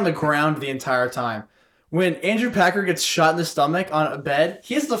 he's laying on the ground the entire time. When Andrew Packard gets shot in the stomach on a bed,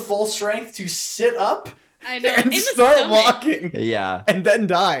 he has the full strength to sit up I know. and in the start stomach. walking Yeah. and then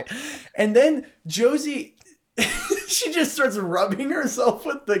die. And then Josie, she just starts rubbing herself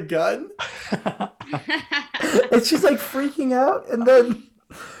with the gun. And she's like freaking out. And then,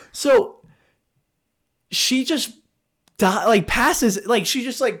 so she just passes, like she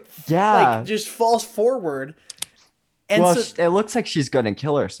just Yeah. just falls forward. And Well, so it looks like she's gonna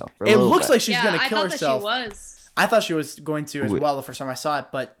kill herself. For a it little looks bit. like she's yeah, gonna I kill thought herself. that she was. I thought she was going to as Wait. well the first time I saw it,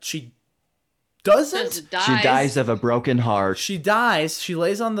 but she doesn't. She dies of a broken heart. She dies. She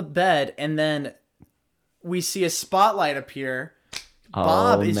lays on the bed, and then we see a spotlight appear.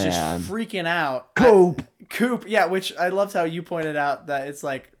 Bob is just freaking out. Coop, yeah, which I loved how you pointed out that it's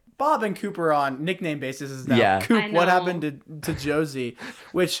like Bob and Coop are on nickname basis now. Yeah. Coop, what happened to Josie?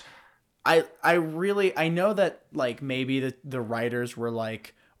 Which I know that like maybe the writers were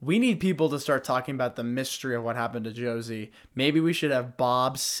like, we need people to start talking about the mystery of what happened to Josie. Maybe we should have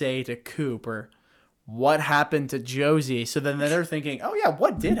Bob say to Coop or what happened to Josie. So then they're thinking, oh yeah,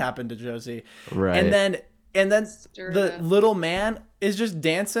 what did happen to Josie? Right. And then the little man is just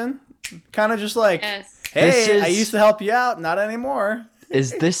dancing, kind of just like, hey, I used to help you out, not anymore.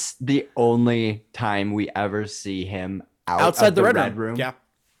 Is this the only time we ever see him outside of the red room? Yeah.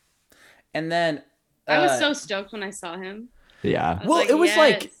 And then I was so stoked when I saw him. Yeah. Well,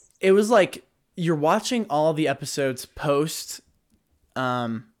 it was like you're watching all the episodes post,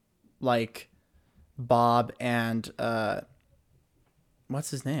 like Bob and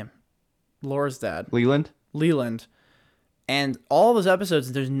what's his name? Laura's dad. Leland. And all those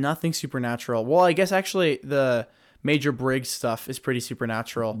episodes, there's nothing supernatural. Well, I guess actually the Major Briggs stuff is pretty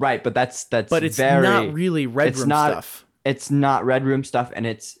supernatural. Right, but that's but it's not really Red Room stuff. It's not Red Room stuff, and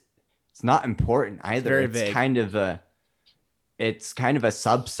it's not important either. Very it's vague. kind of a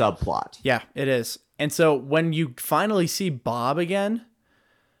subplot. Yeah, it is. And so when you finally see Bob again,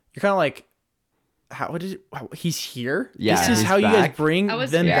 you're kind of like, he's here? Yeah, this is how back. You guys bring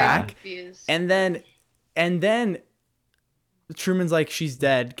them back? Confused. And then Truman's like, she's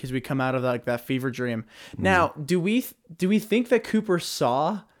dead because we come out of like that fever dream. Now, do we think that Cooper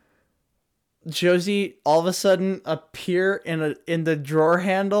saw Josie all of a sudden appear in the drawer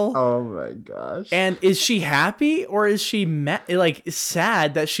handle? Oh my gosh! And is she happy or is she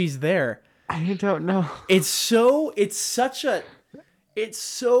sad that she's there? I don't know. It's so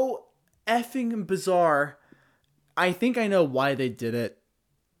effing bizarre. I think I know why they did it,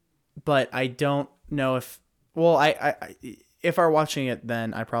 but I don't know if. Well, if I were watching it,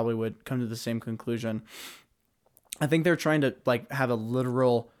 then I probably would come to the same conclusion. I think they're trying to like have a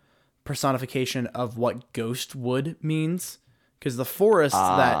literal personification of what Ghostwood means, because the forest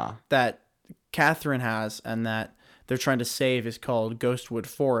that Catherine has and that they're trying to save is called Ghostwood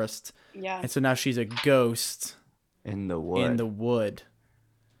Forest. Yeah. And so now she's a ghost in the wood.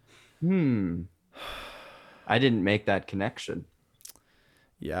 I didn't make that connection.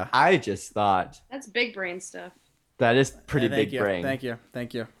 Yeah. I just thought that's big brain stuff. That is pretty big brain. Thank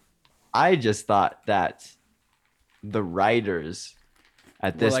you. I just thought that the writers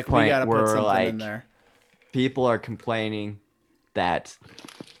at this point were like, people are complaining that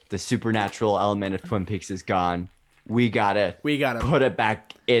the supernatural element of Twin Peaks is gone. We gotta put it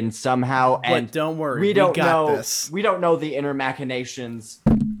back in somehow. And but don't worry, we don't know the inner machinations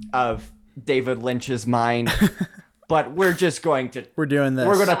of David Lynch's mind. But we're just going to. We're doing this.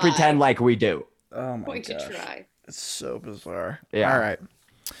 We're going to pretend like we do. Oh my Going gosh. to try. It's so bizarre. Yeah. All right.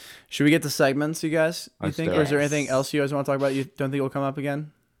 Should we get to segments, you guys? You think, or is there anything else you guys want to talk about? You don't think will come up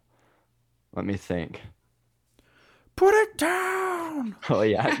again? Let me think. Put it down. Oh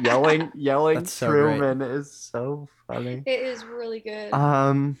yeah, yelling That's so Truman is so funny. It is really good.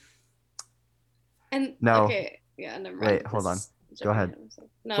 And no. Okay. Yeah. Never mind. Wait, hold on. Go ahead.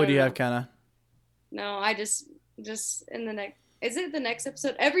 No, what do you have, Kenna? No, I just in the next. Is it the next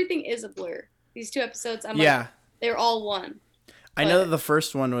episode? Everything is a blur. These two episodes, I'm like, they're all one. I know that the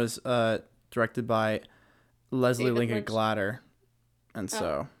first one was directed by Leslie Lincoln Glatter, and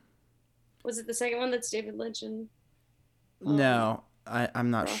so. Was it the second one that's David Lynch and? No,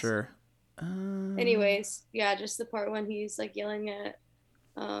 I'm not sure. Anyways, yeah, just the part when he's like yelling at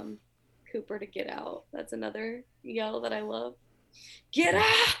Cooper to get out. That's another yell that I love. Get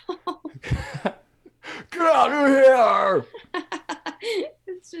out! Get out of here!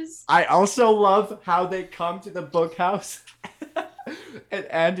 It's just. I also love how they come to the bookhouse, and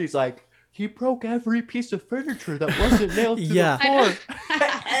Andy's like, he broke every piece of furniture that wasn't nailed to the floor.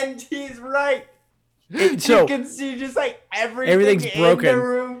 And he's right. So, you can see just like everything's broken in the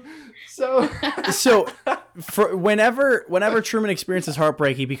room. So for whenever Truman experiences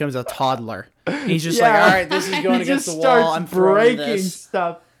heartbreak, he becomes a toddler. He's just like, all right, this is going against the wall. I'm breaking this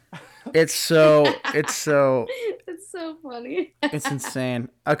stuff. It's so it's so funny. It's insane.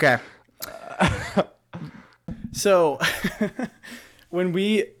 Okay. So when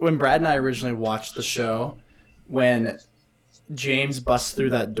Brad and I originally watched the show, when James busts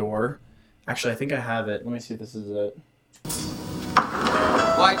through that door, actually I think I have it. Let me see if this is it.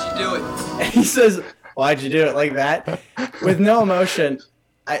 Why'd you do it? And he says, "Why'd you do it like that?" With no emotion.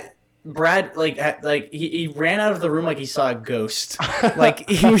 Brad he ran out of the room like he saw a ghost. Like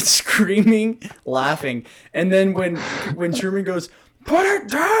he was screaming, laughing, and then when Truman goes, "Put it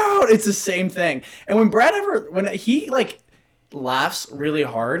down," it's the same thing. And when he like laughs really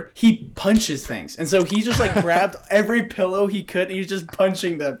hard, he punches things, and so he just like grabbed every pillow he could. And he was just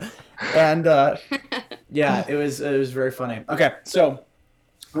punching them, and yeah, it was very funny. Okay, so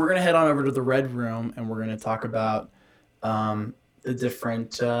we're gonna head on over to the Red Room, and we're gonna talk about the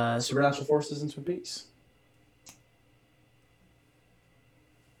different supernatural forces in Twin Peaks.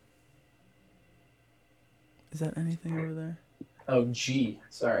 Is that anything over there? Oh, G.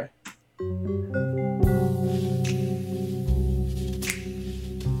 Sorry.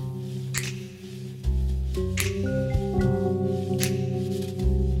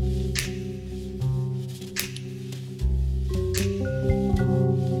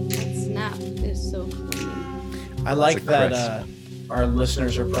 That snap is so clean. I like that our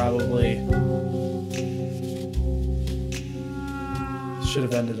listeners are probably... Should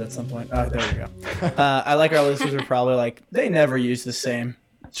have ended at some point. Oh, there we go. I like our listeners are probably like, they never use the same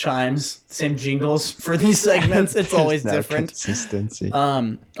chimes, same jingles for these segments. It's always different. Consistency.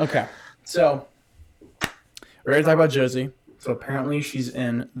 Okay. So, we're going to talk about Josie. So, apparently she's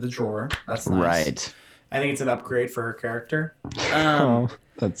in the drawer. That's nice. Right. I think it's an upgrade for her character. Oh,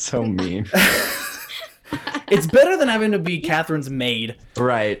 that's so mean. It's better than having to be Catherine's maid.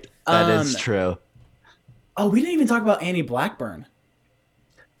 Right. That is true. Oh, we didn't even talk about Annie Blackburn.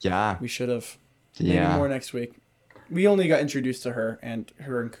 Yeah. We should have. Yeah. Maybe more next week. We only got introduced to her and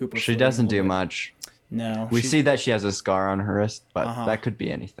Cooper. She doesn't do much. No. We see that she has a scar on her wrist, but that could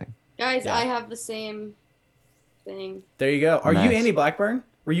be anything. Guys, Yeah. I have the same thing. There you go. Are you Nice. Annie Blackburn?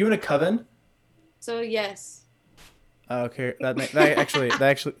 Were you in a coven? So yes. Okay, that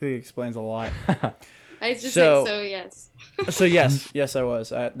actually explains a lot. I just So- said so yes. So yes, I was.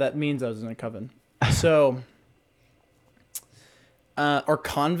 That means I was in a coven. So, or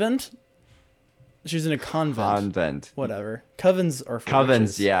convent. She's in a convent. Convent. Whatever. Covens are for Covens,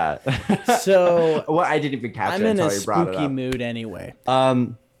 witches. yeah. So well, I didn't even catch I'm it in a until you brought it spooky up. mood anyway.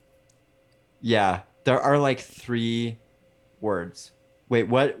 Yeah, there are like 3 words. Wait,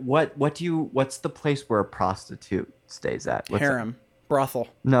 what's the place where a prostitute stays at? What's Harem, brothel. it?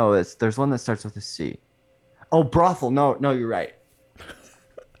 No, there's one that starts with a C. Oh, brothel. No, you're right.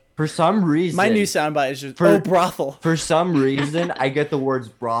 For some reason, My new soundbite is just brothel. For some reason, I get the words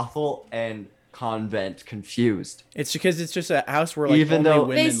brothel and convent confused. It's because it's just a house where like Even only though-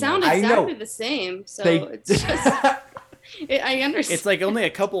 women They live. sound I know. exactly the same, so it's just I understand. It's like only a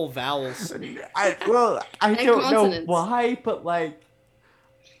couple of vowels. I And don't know consonants. why, but like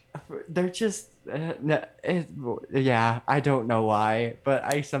they're just yeah, I don't know why, but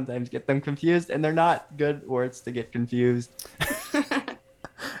I sometimes get them confused, and they're not good words to get confused.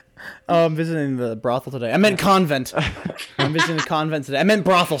 Oh, I'm visiting the brothel today. I meant convent. I'm visiting the convent today. I meant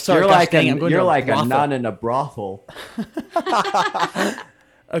brothel. Sorry, You're gosh like dang, I'm going to you're a like a brothel. nun in a brothel.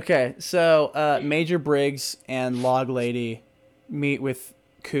 Okay, so Major Briggs and Log Lady meet with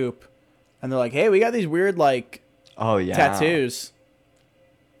Coop, and they're like, "Hey, we got these weird like Oh yeah, tattoos,"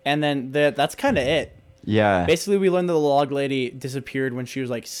 and then that's kind of it. Yeah, Basically, we learned that the Log Lady disappeared when she was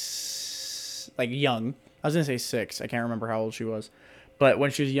like young. I was gonna say 6. I can't remember how old she was, but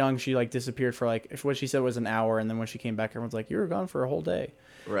when she was young, she like disappeared for like what she said was an hour, and then when she came back, everyone's like, "You were gone for a whole day."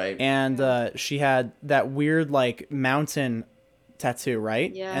 right. And she had that weird like mountain tattoo,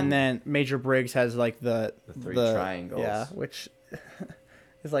 right? Yeah. And then Major Briggs has like the 3 triangles. yeah, which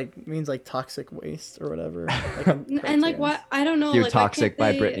is like means like toxic waste or whatever. Like and like what I don't know. You're like, why Toxic can't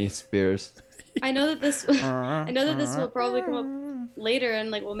by they- Britney Spears. I know that this. I know that this will probably come up later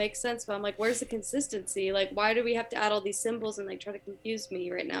and like will make sense, but I'm like, where's the consistency? Like, why do we have to add all these symbols and like try to confuse me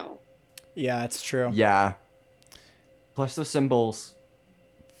right now? Yeah, it's true. Yeah. Plus the symbols,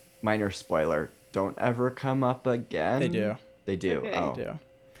 minor spoiler, don't ever come up again. They do. They do. Okay. Oh. They do.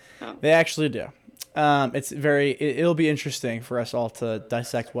 Oh. They actually do. It's it'll be interesting for us all to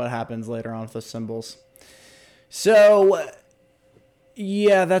dissect what happens later on with the symbols. So,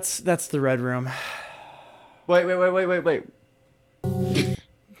 yeah, that's the Red Room. Wait.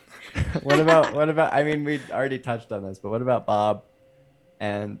 what about I mean, we already touched on this, but what about Bob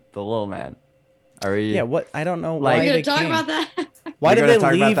and the little man? Are we Yeah, what I don't know Like- why We're gonna they talk came. about that. Why We're did gonna they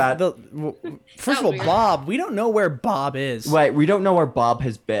talk about leave that. first of That all, was weird. Bob, we don't know where Bob is. Wait, we don't know where Bob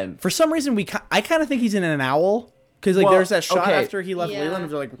has been. For some reason, I kind of think he's in an owl. Because like Well, there's that shot okay. after he left Yeah. Leland.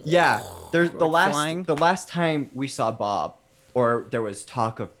 They're like, Yeah, there's Like flying? the last time we saw Bob, or there was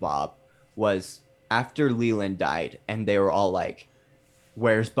talk of Bob, was after Leland died, and they were all like,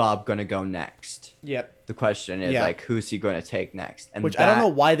 where's Bob gonna go next? Yep. The question is like, who's he gonna take next? And which I don't know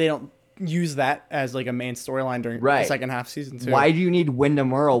why they don't use that as like a main storyline during the second half of season 2. Why do you need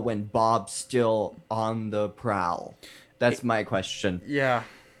Wyndham Earl when Bob's still on the prowl? That's my question. Yeah.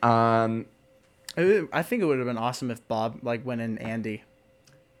 I think it would have been awesome if Bob like went in Andy.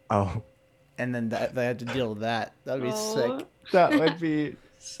 Oh. And then they had to deal with that. That would be sick. That would be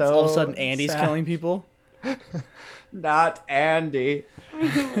so all of a sudden Andy's killing people. Not Andy.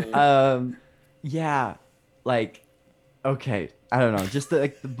 Yeah. Like, okay. I don't know. Just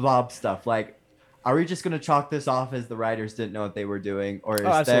the Bob stuff. Like, are we just going to chalk this off as the writers didn't know what they were doing? Or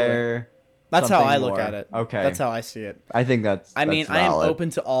is there... That's how I more? Look at it. Okay. That's how I see it. I think that's I mean, valid. I am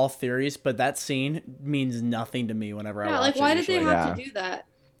open to all theories, but that scene means nothing to me whenever I watch it. Yeah, like, why did they have to do that?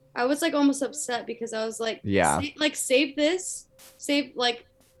 I was, like, almost upset because I was like, save this. Save, like,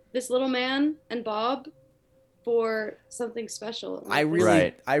 this little man and Bob for something special.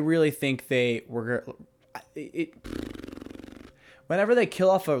 Like, I really think they were... Whenever they kill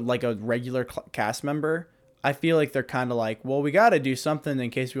off a regular cast member... I feel like they're kind of like, well, we got to do something in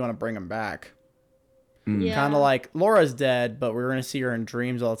case we want to bring him back. Yeah. Kind of like Laura's dead, but we're going to see her in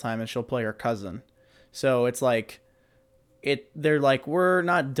dreams all the time and she'll play her cousin. So it's like, they're like, we're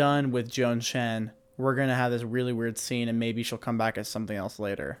not done with Joan Shen. We're going to have this really weird scene and maybe she'll come back as something else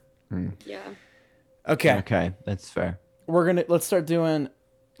later. Yeah. Okay. That's fair. Let's go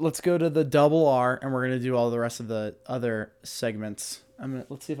to the double R and we're going to do all the rest of the other segments.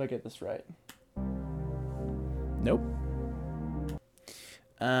 Let's see if I get this right. Nope.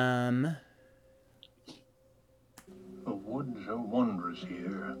 The woods are wondrous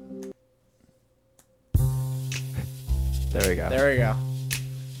here. There we go. There we go.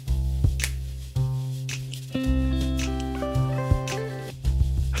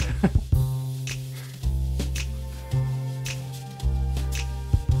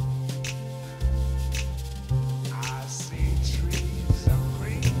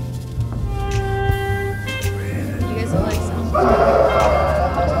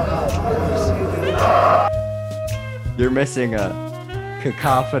 You're missing a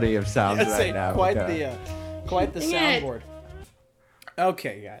cacophony of sounds right now. Quite the soundboard.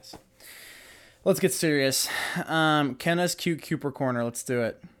 Okay, guys. Let's get serious. Kenna's Cute Cooper Corner. Let's do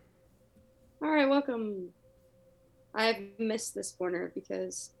it. All right, welcome. I've missed this corner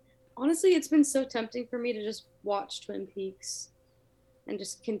because honestly, it's been so tempting for me to just watch Twin Peaks and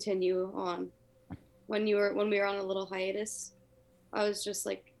just continue on. When we were on a little hiatus, I was just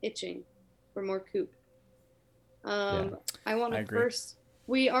like itching for more Coop. I want to first.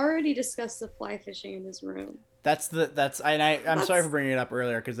 We already discussed the fly fishing in his room. I'm sorry for bringing it up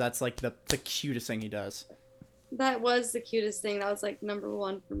earlier because that's like the cutest thing he does. That was the cutest thing. That was like number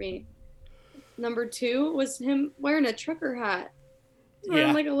 1 for me. Number 2 was him wearing a trucker hat.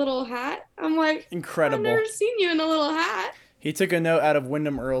 Wearing like a little hat. I'm like, incredible. I've never seen you in a little hat. He took a note out of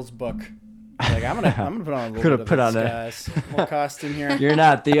Wyndham Earl's book. Like, I'm gonna put on a little bit of little costume here. You're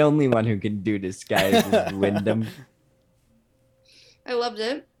not the only one who can do disguises, Wyndham. I loved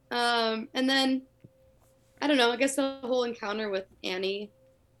it. And then I don't know, I guess the whole encounter with Annie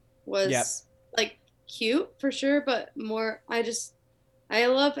was like cute for sure, but more I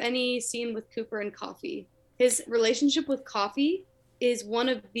love any scene with Cooper and Coffee. His relationship with Coffee is one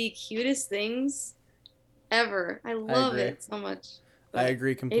of the cutest things ever. I love it so much. I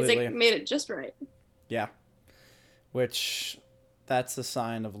agree completely. He's like made it just right. Yeah. Which, that's a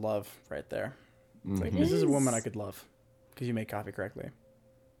sign of love right there. It's like, this is a woman I could love because you make coffee correctly.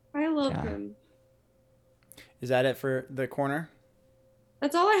 I love him. Is that it for the corner?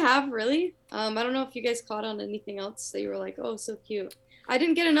 That's all I have, really. I don't know if you guys caught on anything else that you were like, oh, so cute. I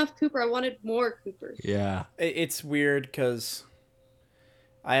didn't get enough Cooper. I wanted more Cooper. Yeah. It's weird because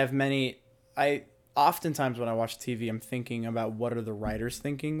oftentimes when I watch TV, I'm thinking about what are the writers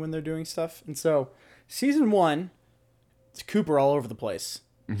thinking when they're doing stuff. And so season 1, it's Cooper all over the place.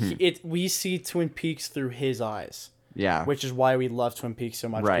 Mm-hmm. We see Twin Peaks through his eyes. Yeah. Which is why we love Twin Peaks so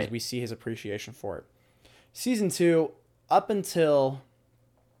much, because we see his appreciation for it. Season 2, up until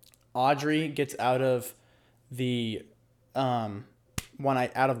Audrey gets out of the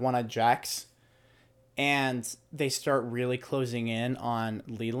One-Eyed Jacks, and they start really closing in on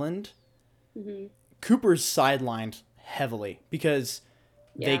Leland. Mm-hmm. Cooper's sidelined heavily because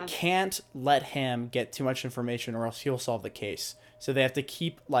they can't let him get too much information or else he'll solve the case. So they have to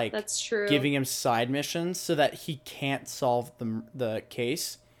keep That's true. giving him side missions so that he can't solve the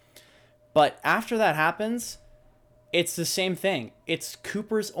case. But after that happens, it's the same thing. It's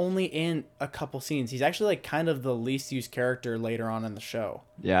Cooper's only in a couple scenes. He's actually like kind of the least used character later on in the show.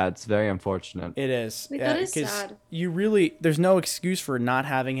 Yeah, it's very unfortunate. It is. Wait, that is sad. There's no excuse for not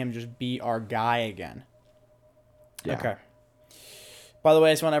having him just be our guy again. Yeah. Okay. By the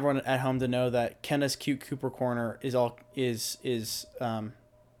way, I just want everyone at home to know that Kenna's Cute Cooper Corner is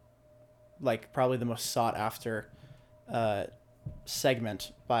like probably the most sought after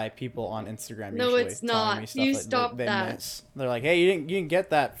segment by people on Instagram. No, usually, it's telling not. me stuff You that stop they that. miss. They're like, hey, you didn't get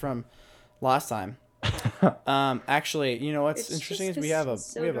that from last time. Actually, you know what's It's interesting just is we 'cause have a he's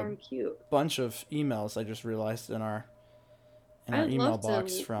so darn cute. bunch of emails I just realized in our I'd email love to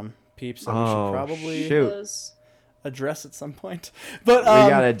box from peeps that we Oh, should probably shoot. Those. address at some point. But We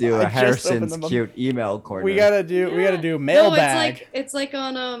gotta do I a just opened Harrison's them up. cute email corner. We gotta do No, mailbag. it's like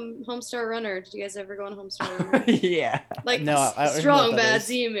on Homestar Runner. Did you guys ever go on Homestar Runner? Yeah. Like No, I don't know strong what that bad is.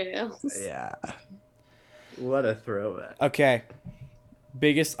 emails. Yeah. What a throwback. Okay,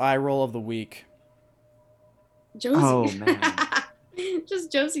 biggest eye roll of the week. Josie. Oh, man.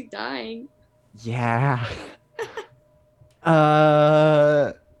 Just Josie dying. Yeah.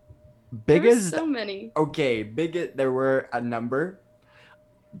 There were Biggest. so many. Okay, there were a number.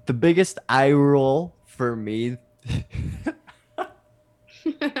 The biggest eye roll for me.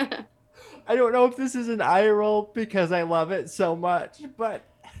 I don't know if this is an eye roll because I love it so much, but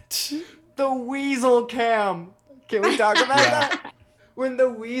the weasel cam. Can we talk about that? When the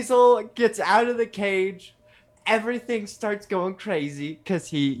weasel gets out of the cage, everything starts going crazy because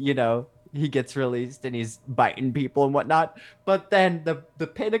he gets released and he's biting people and whatnot. But then the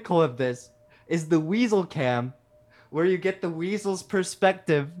pinnacle of this is the weasel cam, where you get the weasel's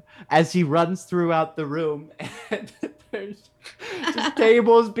perspective as he runs throughout the room. And there's just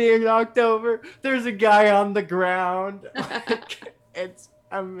tables being knocked over. There's a guy on the ground. Like, it's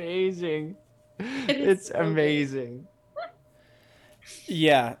amazing. It's so good. amazing.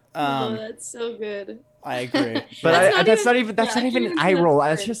 Yeah, Oh, that's so good. I agree. But That's not that's yeah, not I even can't an eye even say roll.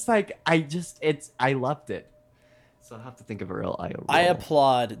 that's It's good. just like I loved it. So I'll have to think of a real eye roll. I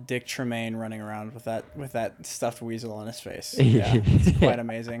applaud Dick Tremaine running around with that stuffed weasel on his face. Yeah, it's quite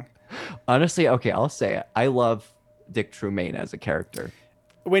amazing. Honestly, okay, I'll say it. I love Dick Tremaine as a character.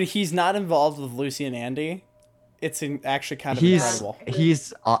 When he's not involved with Lucy and Andy, it's actually kind of He's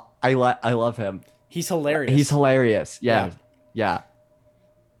incredible. I love him. He's hilarious. He's hilarious. Yeah. Yeah.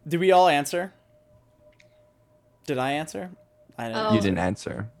 Did we all answer? Did I answer? I didn't. Oh. You didn't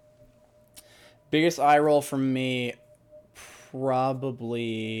answer. Biggest eye roll from me,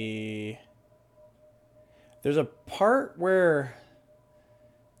 probably. There's a part where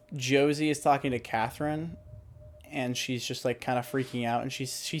Josie is talking to Catherine, and she's just like kind of freaking out, and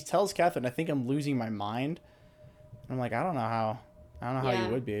she tells Catherine, "I think I'm losing my mind." And I'm like, I don't know how Yeah.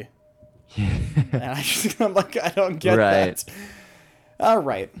 you would be. And I'm like, I don't get Right. that. All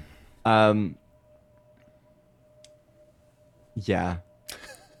right. Yeah.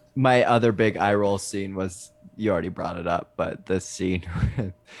 My other big eye roll scene was, you already brought it up, but the scene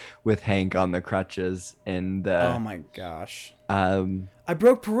with Hank on the crutches and Oh my gosh. um I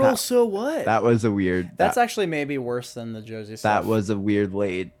broke parole, that- so what? that was a weird That's actually maybe worse than the Josie stuff. that was a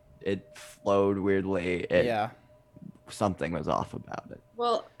weirdly, it flowed weirdly. Yeah. Something was off about it.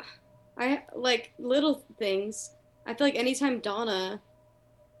 Well, I like little things. I feel like anytime Donna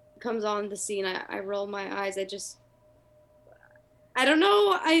comes on the scene, I roll my eyes. I don't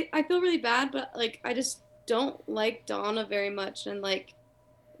know. I feel really bad, but like I just don't like Donna very much. And like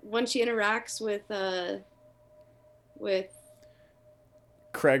when she interacts with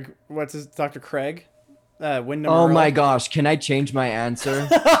Craig, what's his Dr. Craig? Wyndham Oh Earl. my gosh, can I change my answer?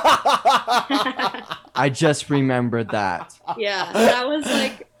 I just remembered that. yeah, that was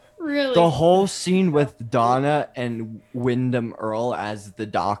like really The whole scene with Donna and Wyndham Earl as the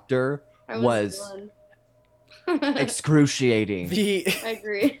doctor I was done. I excruciating.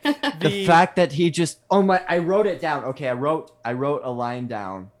 agree. The fact that he just I wrote it down. Okay, I wrote a line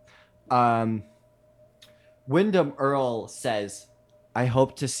down. Wyndham Earl says, "I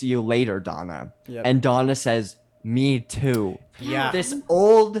hope to see you later, Donna." Yep. And Donna says, "Me too." Yeah. This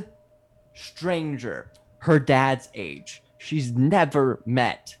old stranger, her dad's age, she's never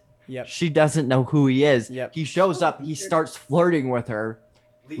met. Yep. She doesn't know who he is. Yep. He shows up, he starts flirting with her,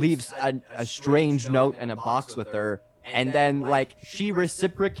 leaves a strange note in a box with her, and then like she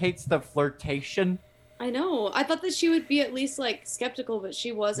reciprocates the flirtation. I know. I thought that she would be at least like skeptical, but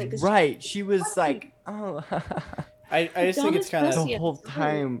she wasn't. 'Cause Right. She was like, oh, I just think it's kind the of Yeah, whole it's true.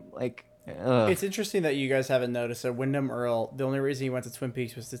 time, like, ugh. it's interesting that you guys haven't noticed that Wyndham Earl, the only reason he went to Twin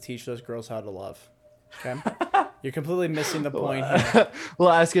Peaks was to teach those girls how to love. Okay. You're completely missing the point here. Well,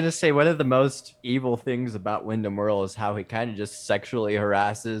 I was gonna say one of the most evil things about Wyndham Earl is how he kind of just sexually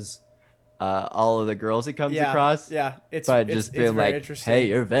harasses all of the girls he comes across. Yeah, it's by it's, just it's being very like, interesting. "Hey,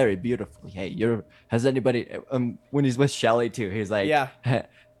 you're very beautiful. Hey, has anybody?" When he's with Shelly too, he's like, Yeah.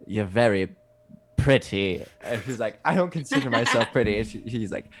 "You're very pretty," and she's like, "I don't consider myself pretty." And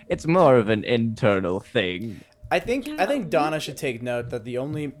he's like, "It's more of an internal thing." I think Donna should take note that the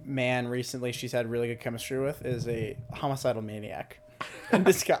only man recently she's had really good chemistry with is a homicidal maniac in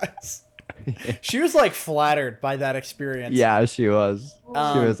disguise. She was like flattered by that experience. Yeah, she was. She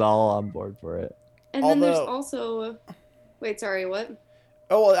Um, was all on board for it. And then there's although- also, wait, sorry, what?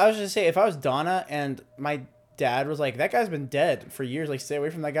 Oh, well, I was just saying, if I was Donna and my dad was like, that guy's been dead for years, like, stay away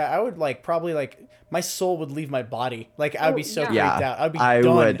from that guy, I would, like, probably, like, my soul would leave my body. Like, I would be so yeah. freaked Yeah, out. I'd be I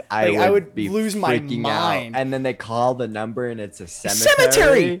done. would. I would be lose my freaking mind. out. And then they call the number, and it's a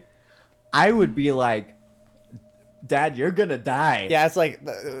cemetery. I would be like, "Dad, you're gonna die." Yeah, it's like,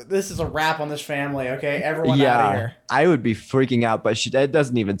 this is a wrap on this family, okay? Everyone out of here. I would be freaking out, but it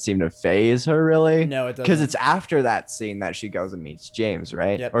doesn't even seem to phase her really. No, it doesn't. Because it's after that scene that she goes and meets James,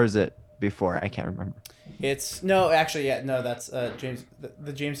 right? Yep. Or is it before? I can't remember. It's, no, actually, yeah, no, that's James.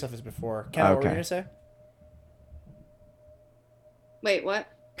 The James stuff is before. Ken, what were you Okay. going to say? Wait, what?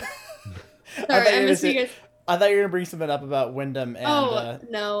 I Sorry, thought you I were missed gonna you say- guys. I thought you were gonna bring something up about Wyndham and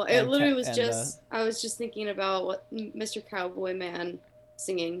No, it and literally Ken- was and, just, I was just thinking about what Mr. Cowboy Man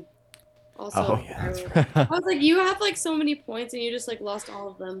singing. Also, Oh, yeah, that's I was like, you have like so many points and you just like lost all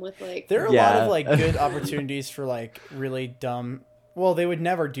of them with like. there are a lot Yeah. of like good opportunities for like really dumb. Well, they would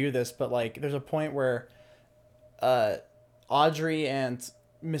never do this, but like there's a point where Audrey and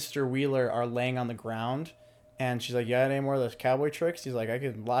Mr. Wheeler are laying on the ground, and she's like, "Yeah, any more of those cowboy tricks?" He's like, "I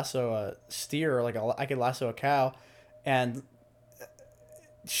could lasso a steer, or like I could lasso a cow," and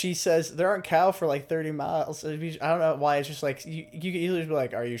she says there aren't cow for like 30 miles. I don't know why. It's just like you could easily be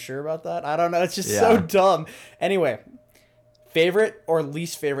like, "Are you sure about that?" I don't know. It's just so Yeah. dumb. Anyway, favorite or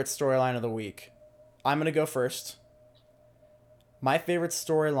least favorite storyline of the week? I'm gonna go first. My favorite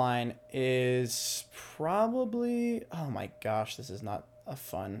storyline is probably, oh my gosh, this is not a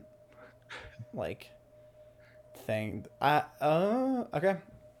fun like thing. Okay.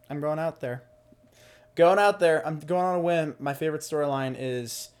 I'm going out there. I'm going on a whim. My favorite storyline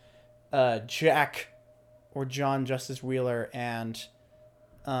is Jack or John Justice Wheeler and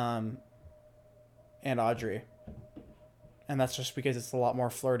Audrey. And that's just because it's a lot more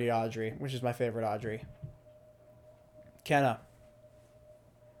flirty Audrey, which is my favorite Audrey. Kenna.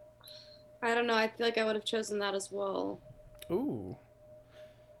 I don't know. I feel like I would have chosen that as well Ooh.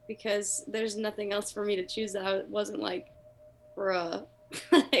 because there's nothing else for me to choose that I wasn't like, bruh.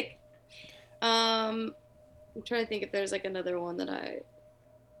 Like, I'm trying to think if there's like another one that I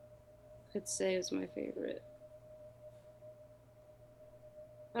could say is my favorite.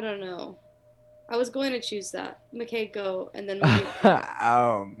 I don't know. I was going to choose that. McKay, go, and then maybe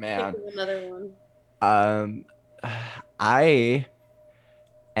Oh man. think of another one. I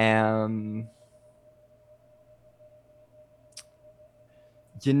am.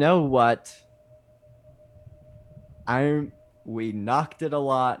 You know what? We knocked it a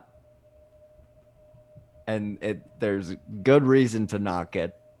lot, and there's good reason to knock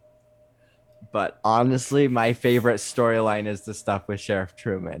it. But honestly, my favorite storyline is the stuff with Sheriff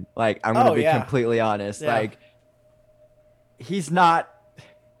Truman. Like, I'm gonna be completely honest. Yeah. Like, he's not.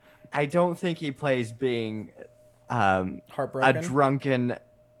 I don't think he plays being Heartbroken. a drunken,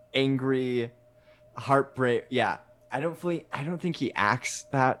 angry, heartbreak. Yeah, I don't think he acts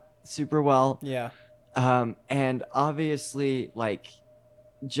that super well. Yeah. And obviously, like,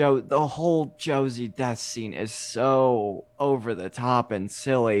 the whole Josie death scene is so over the top and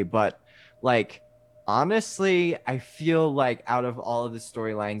silly, but like, honestly, I feel like out of all of the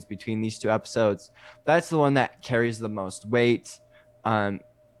storylines between these two episodes, that's the one that carries the most weight. I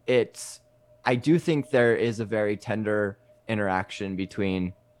do think there is a very tender interaction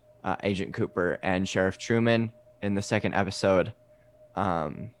between Agent Cooper and Sheriff Truman in the second episode,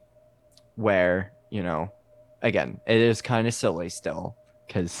 where, you know, again, it is kind of silly still,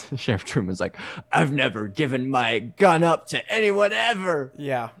 because Sheriff Truman's like, "I've never given my gun up to anyone ever."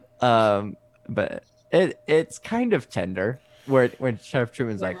 Yeah. But it's kind of tender, when Sheriff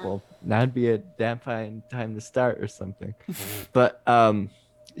Truman's like, "Well, that'd be a damn fine time to start," or something. But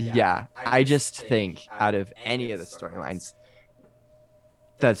yeah, I just think out of any of the storylines,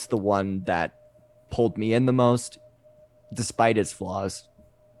 that's the one that pulled me in the most, despite its flaws.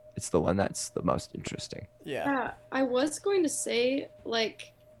 It's the one that's the most interesting. Yeah. Yeah, I was going to say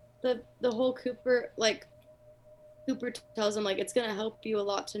like the whole Cooper, like Cooper tells him like it's gonna help you a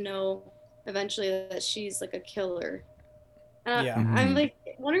lot to know eventually that she's like a killer. And Yeah. I'm like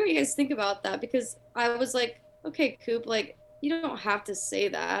wondering what you guys think about that, because I was like, okay, Coop, like you don't have to say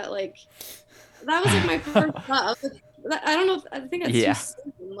that. Like that was like my first thought. I was like, I don't know. I think that's Yeah.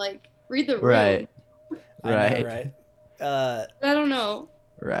 too soon. Like read the room. Right. I know, Right. right? I don't know.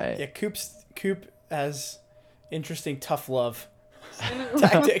 Right. Yeah, Coop has interesting tough love I know.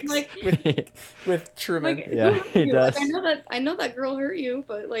 tactics Like, with Truman. like Yeah, who hurt he you? Like, does. I know that girl hurt you,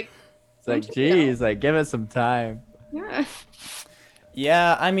 but like It's like, don't you know? geez, like give it some time. Yeah.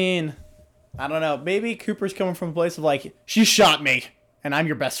 Yeah, I mean, I don't know. Maybe Cooper's coming from a place of like, she shot me, and I'm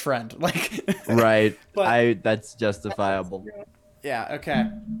your best friend. Like, Right. But- That's justifiable. yeah, okay.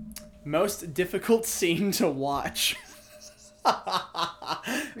 Most difficult scene to watch.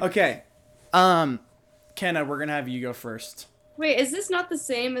 Okay. Kenna, we're gonna have you go first. Wait, is this not the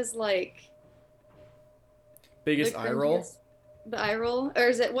same as like Biggest the eye roll? cringiest- The eye roll, or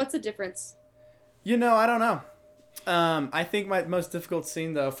is it? What's the difference? You know, I don't know. I think my most difficult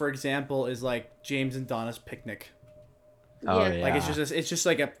scene, though, for example, is like James and Donna's picnic. Oh Yeah. yeah. Like it's just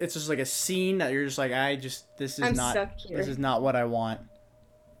like a scene that you're just like, this is I'm not stuck here. this is not what I want.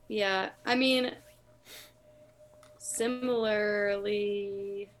 Yeah, I mean,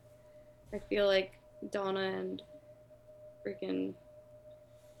 similarly, I feel like Donna and freaking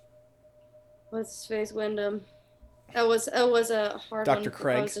what's his face, Wyndham. That was a hard Dr. one. I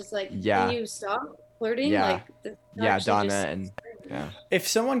Craig. was just like, Yeah. can you stop flirting? Yeah. Like, this Yeah, actually Donna just- and yeah. If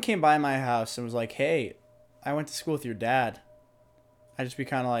someone came by my house and was like, "Hey, I went to school with your dad," I'd just be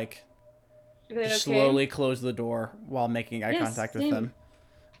kind of like, Is it just okay? slowly close the door while making eye Yes, contact with same. them,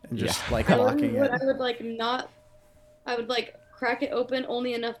 and just Yeah. like I locking would, it. I would like not. I would like crack it open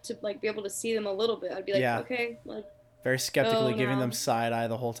only enough to like be able to see them a little bit. I'd be like, Yeah. okay, like Very skeptically Oh, giving no. them side eye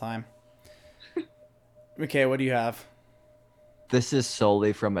the whole time. Okay, what do you have? This is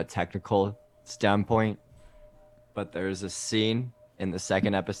solely from a technical standpoint, but there's a scene in the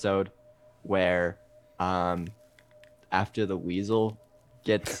second episode where after the weasel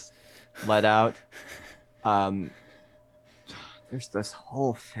gets let out, there's this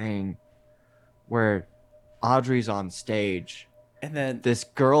whole thing where Audrey's on stage. And then, This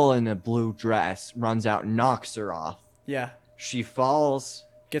girl in a blue dress runs out and knocks her off. yeah, She falls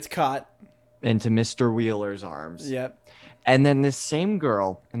gets caught. into Mr. Wheeler's arms. Yep. And then this same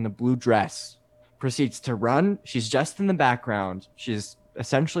girl in the blue dress proceeds to run. She's just in the background. She's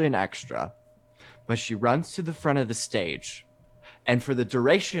essentially an extra. But she runs to the front of the stage. And for the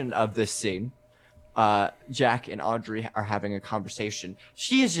duration of this scene, Jack and Audrey are having a conversation.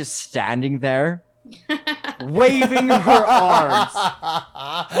 She is just standing there, waving her arms,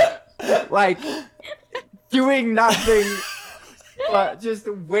 like doing nothing but just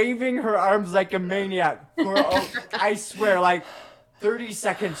waving her arms like a maniac for, I swear, like 30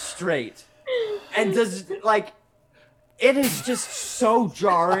 seconds straight. And does like it is just so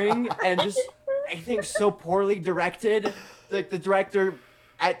jarring and just I think so poorly directed. Like the director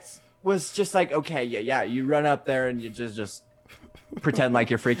was just like, okay, yeah, you run up there and you just pretend like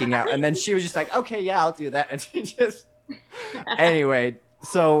you're freaking out. And then she was just like, okay, yeah, I'll do that. And she just anyway,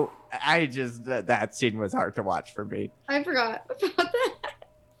 so I just that scene was hard to watch for me. I forgot about that.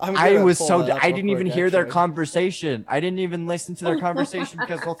 I I was so I didn't even hear their conversation. I didn't even listen to their conversation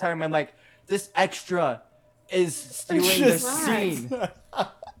because the whole time I'm like, this extra is stealing the scene.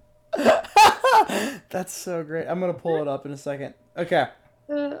 That's so great. I'm gonna pull it up in a second. Okay.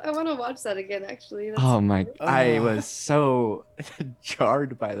 I want to watch that again. Actually. That's Oh my! I Oh. was so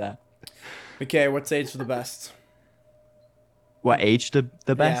jarred by that. Okay, what's age the best? What age the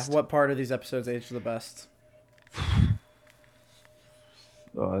best? Yeah, what part of these episodes age the best?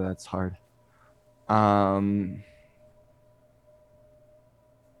 Oh, that's hard.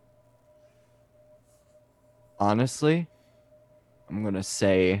 Honestly, I'm gonna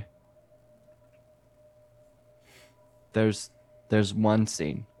say there's one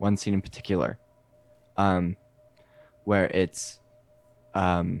scene in particular, where it's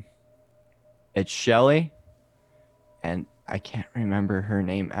Shelly, and I can't remember her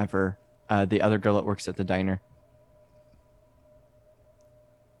name ever. The other girl that works at the diner.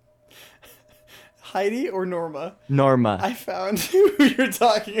 Heidi or Norma? Norma. I found who you're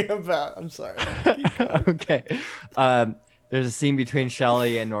talking about. I'm sorry. Okay. There's a scene between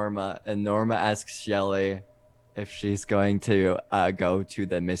Shelly and Norma asks Shelly if she's going to go to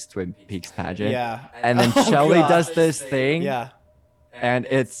the Miss Twin Peaks pageant. Yeah. And then Oh, Shelly God. does this thing. Yeah. And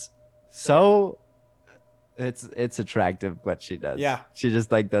it's so it's attractive what she does. Yeah. She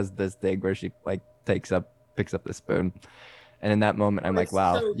just like does this thing where she like picks up the spoon. And in that moment I'm like, That's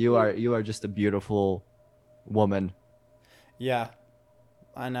wow, so you are just a beautiful woman. Yeah.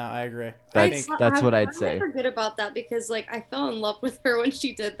 I know. I agree. That's what I'd say. I forget about that because like I fell in love with her when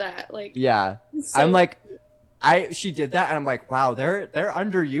she did that. Like yeah, so I'm like, she did that, and I'm like, wow, they're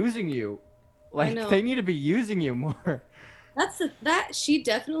underusing you. Like they need to be using you more. She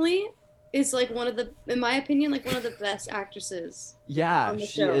definitely is like one of the, in my opinion, like one of the best actresses. Yeah,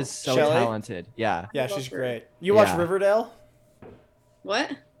 she is so Shelley? talented. Yeah. Yeah, she's great. You watch Riverdale? What?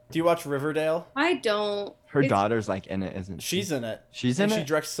 Do you watch Riverdale? I don't. Her daughter's like in it, isn't she? She's in it. She's in it? She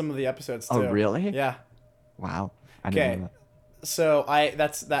directs some of the episodes too. Oh, really? Yeah. Wow. I didn't know that. So I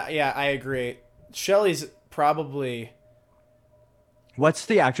agree. Shelley's probably What's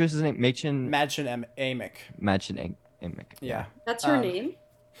the actress's name? Madchen Amick. Madchen Amick. Yeah. That's her name?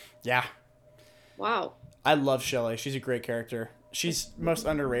 Yeah. Wow. I love Shelley. She's a great character. She's most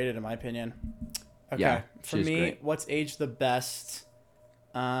underrated in my opinion. Okay. Yeah, For she's me, great. what's aged the best?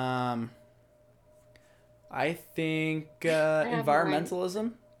 I think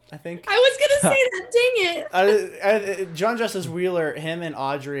environmentalism. I think. I was gonna say that. Dang it. John Justice Wheeler, him and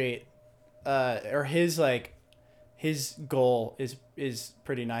Audrey, or his goal is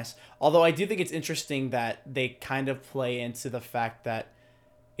pretty nice. Although I do think it's interesting that they kind of play into the fact that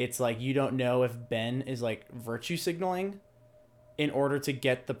it's like you don't know if Ben is like virtue signaling in order to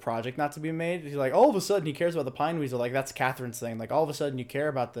get the project not to be made. He's like, all of a sudden he cares about the Pine Weasel. Like that's Catherine's thing. Like all of a sudden you care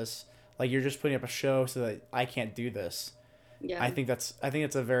about this. Like you're just putting up a show so that I can't do this. Yeah. I think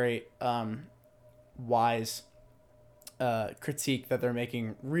it's a very wise critique that they're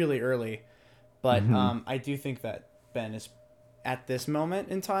making really early, but I do think that Ben is at this moment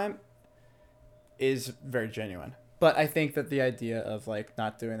in time is very genuine. But I think that the idea of like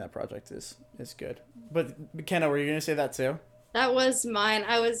not doing that project is good. But McKenna, were you gonna say that too? That was mine.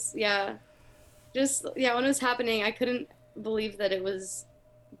 I was when it was happening, I couldn't believe that it was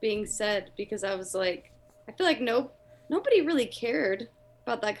being said because I was like, I feel like nobody really cared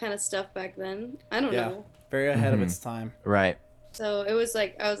about that kind of stuff back then. I don't know. Very ahead of its time. Right. So it was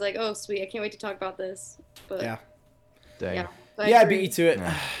like, I was like, oh sweet, I can't wait to talk about this. But Yeah. Dang. yeah. I beat you to it.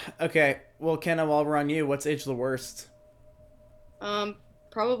 Yeah. Okay. Well, Kenna, while we're on you, what's age the worst?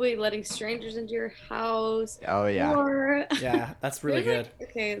 Probably letting strangers into your house. Oh yeah. Or Yeah, that's really good.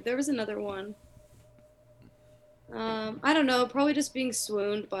 okay, there was another one. I don't know, probably just being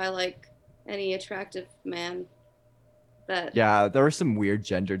swooned by like any attractive man. That Yeah, there were some weird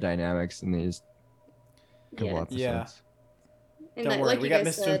gender dynamics in these couple episodes. Yeah. and Don't that, worry, like we you got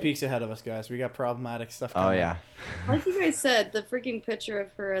guys Mr. said, Peaks ahead of us, guys. We got problematic stuff Oh coming. yeah. like you guys said, the freaking picture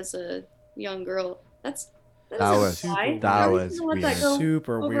of her as a young girl. That That was weird.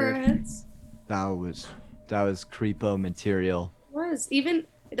 Super over weird. our heads. That was creepo material. Was even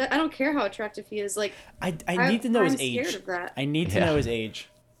I don't care how attractive he is. Like I need to know his I'm age. scared of that. I need to Yeah. know his age.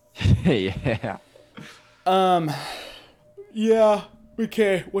 Yeah. Yeah.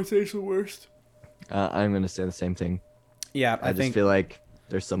 Okay. What's age the worst? I'm gonna say the same thing. Yeah, I just feel like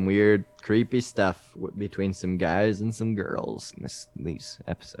there's some weird, creepy stuff between some guys and some girls in these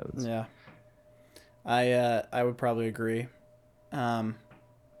episodes. Yeah. I would probably agree.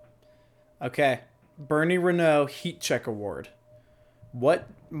 Okay. Bernie Renault Heat Check Award. What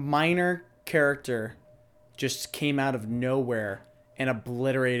minor character just came out of nowhere and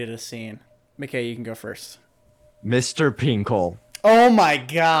obliterated a scene? McKay, you can go first. Mr. Pinkle. Oh my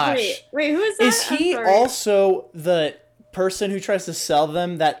gosh. Wait, who is that? Is he I'm sorry. also the person who tries to sell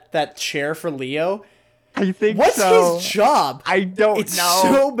them that chair for Leo? I think What's so. his job? I don't It's know.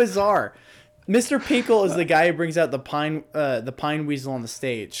 so bizarre. Mr. Pinkle is the guy who brings out the pine weasel on the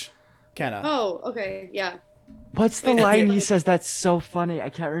stage. Kenna. Oh, okay, yeah. What's the line he says that's so funny? I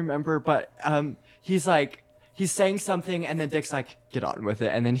can't remember, but he's saying something and then Dick's like, get on with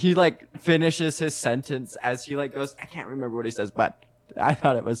it. And then he like finishes his sentence as he like goes, I can't remember what he says, but I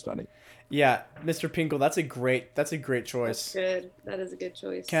thought it was funny. Yeah, Mr. Pinkle, that's a great That's choice. good. That is a good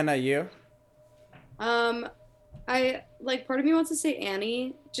choice. Kenna, you? I like part of me wants to say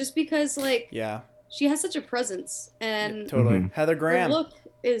Annie just because like Yeah. she has such a presence and Totally. Mhm. Heather her Graham. look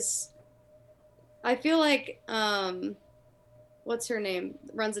is I feel like what's her name?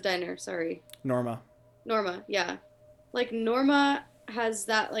 Runs a diner, sorry. Norma. Norma, yeah. Like Norma has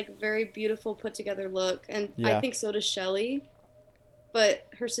that like very beautiful put together look and Yeah. I think so does Shelley. But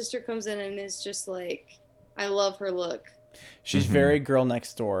her sister comes in and is just like I love her look. She's Mhm. very girl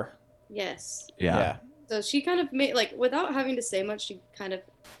next door. Yes. Yeah. So she kind of made like without having to say much, she kind of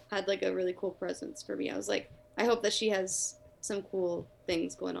had like a really cool presence for me. I was like, I hope that she has some cool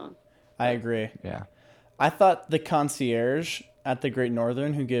things going on. I agree. Yeah. I thought the concierge at the Great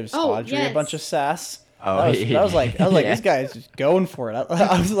Northern who gives Oh, Audrey a yes. bunch of sass. Oh, I was like, yeah. this guy's just going for it.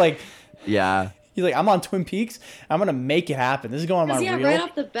 I was like, Yeah. He's like, I'm on Twin Peaks. I'm gonna make it happen. This is going on my reel. Right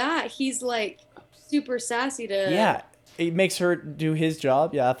off the bat, he's like super sassy to. Yeah, it makes her do his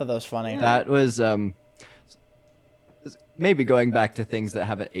job. Yeah, I thought that was funny. That was maybe going back to things that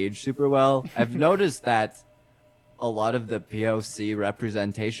haven't aged super well. I've noticed that a lot of the POC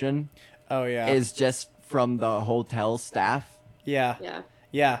representation Oh yeah. is just from the hotel staff. Yeah. Yeah.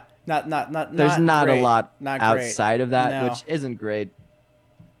 Yeah. Not. There's not great. a lot Not great. outside of that, No. which isn't great.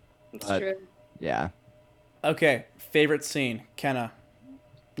 It's But- true. Yeah. Okay, favorite scene, Kenna.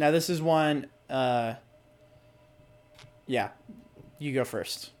 Now this is one. Yeah, you go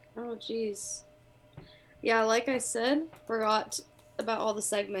first. Oh, jeez. Yeah, like I said, forgot about all the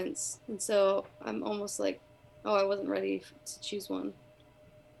segments, and so I'm almost like, oh, I wasn't ready to choose one.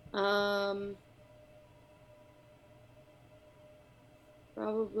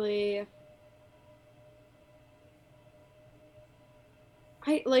 Probably.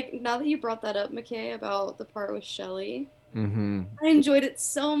 I like now that you brought that up, McKay, about the part with Shelly. Mm-hmm. I enjoyed it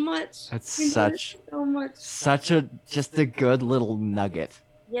so much. That's I enjoyed it so much. such a just a good little nugget.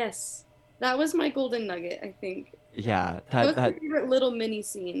 Yes, that was my golden nugget. I think Yeah. that was That my favorite little mini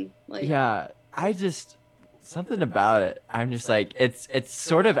scene. Like, yeah. I just something about it. I'm just like it's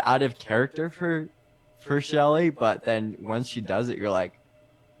sort of out of character for Shelly, but then once she does it, you're like,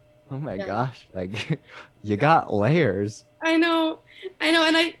 oh my Yeah. gosh, like you got layers. I know,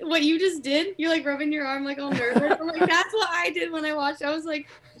 and what you just did, you're like rubbing your arm like all nervous. I'm like, that's what I did when I watched. I was like,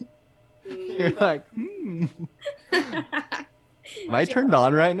 You're like, am I turned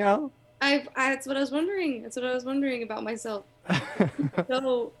on right now? That's what I was wondering. That's what I was wondering about myself.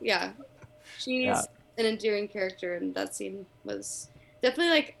 So yeah, she's Yeah. an endearing character, and that scene was definitely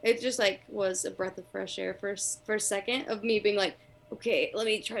like it. Just like was a breath of fresh air for a second of me being like, okay, let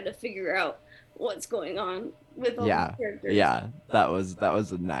me try to figure out what's going on with all Yeah, the characters. yeah, that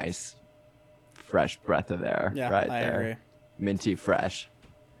was a nice, fresh breath of air. Yeah, right I there, agree. minty fresh.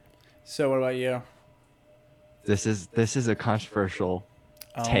 So what about you? This is a controversial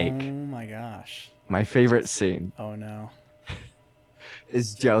take. Oh my gosh. My favorite scene Oh no.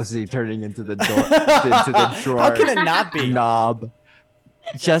 is Josie turning into the door into the drawer. How can it not be? knob?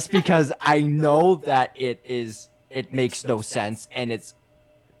 Just because I know that it makes no sense and it's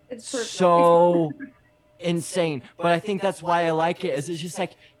It's perfect. so insane. But I think that's why I like it. Is it's just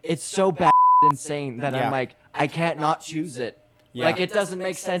like it's so bad insane that Yeah. I'm like I can't not choose it. Yeah. Like it doesn't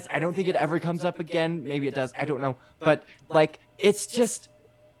make sense. I don't think it ever comes up again. Maybe it does. I don't know. But like it's just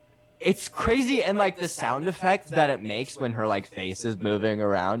it's crazy and like the sound effect that it makes when her like face is moving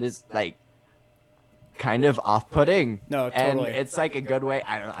around is like kind of off-putting. No, And totally. it's like a good way.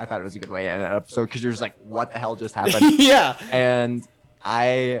 I don't know. I thought it was a good way to end an episode because you're just like, what the hell just happened? Yeah. And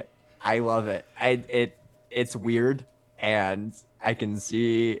I love it. It's weird, and I can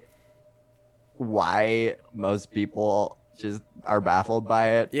see why most people just are baffled by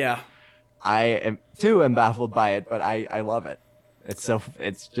it. Yeah. I am too am baffled by it, but I love it. It's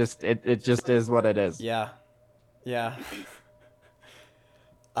just is what it is. Yeah. Yeah.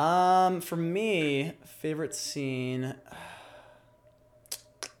 For me, favorite scene.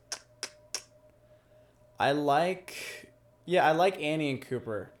 I like Annie and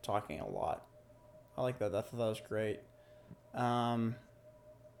Cooper talking a lot. I like that. I thought that was great. So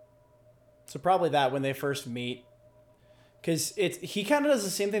probably that when they first meet, because he kind of does the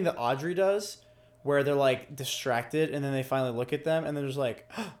same thing that Audrey does, where they're like distracted and then they finally look at them and they're just like,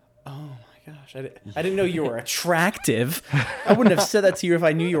 oh my gosh, I didn't know you were attractive. I wouldn't have said that to you if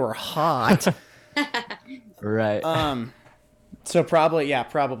I knew you were hot. Right. So probably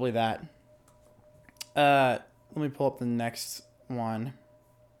that. Let me pull up the next one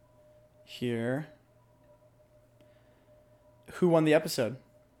here. Who won the episode?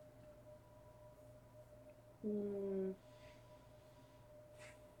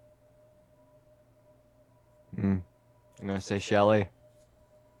 I'm gonna say Shelly.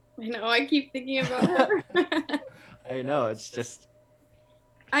 I know. I keep thinking about her. I know. It's just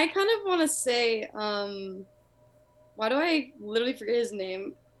I kind of want to say, why do I literally forget his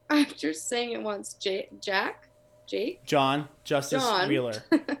name after saying it once? Jake? John Justice John. Wheeler,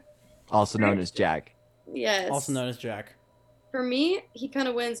 also known as Jack. Yes. also known as Jack. For me, he kind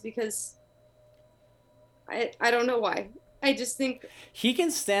of wins because I don't know why. I just think He can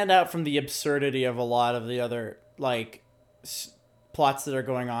stand out from the absurdity of a lot of the other plots that are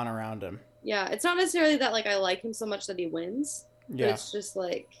going on around him. yeah, it's not necessarily that like I like him so much that he wins. But Yeah. it's just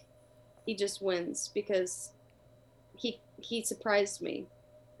like he just wins because he surprised me,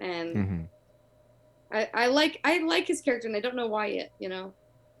 and Mhm. I like his character, and I don't know why yet. You know.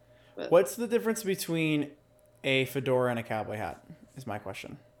 But, What's the difference between a fedora and a cowboy hat? Is my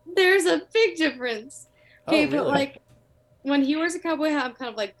question. There's a big difference. Okay, really? but like when he wears a cowboy hat, I'm kind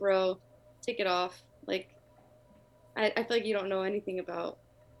of like, bro, take it off. Like, I feel like you don't know anything about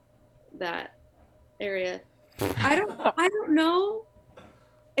that area. I don't know.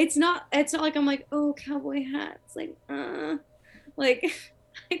 It's not like I'm like, oh, cowboy hats. Like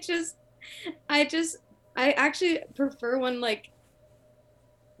I just I actually prefer when like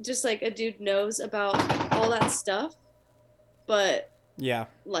just like a dude knows about all that stuff, but Yeah.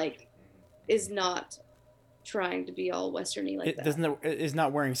 like is not trying to be all westerny like that. Is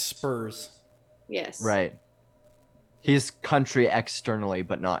not wearing spurs. Yes. Right. He's country externally,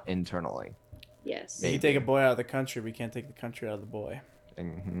 but not internally. Yes. You can take a boy out of the country, we can't take the country out of the boy.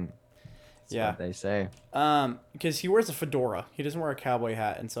 Mm-hmm. That's Yeah. what they say. Because he wears a fedora. He doesn't wear a cowboy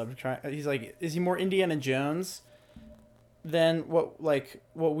hat, and so I'm trying. He's like, is he more Indiana Jones than what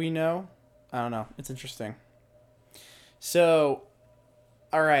we know? I don't know. It's interesting. So,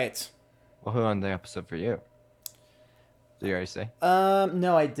 all right. Well, who on the episode for you? Did you already say?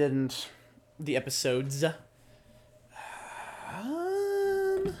 No, I didn't. The episodes.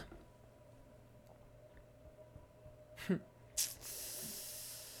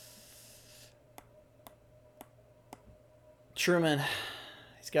 Truman,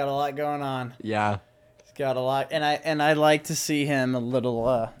 he's got a lot going on. Yeah. He's got a lot, and I like to see him a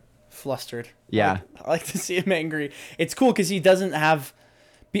little flustered. Yeah. I like to see him angry. It's cool because he doesn't have,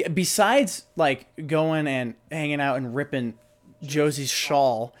 besides like going and hanging out and ripping Josie's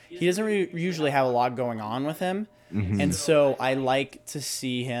shawl, he doesn't usually have a lot going on with him. Mm-hmm. And so I like to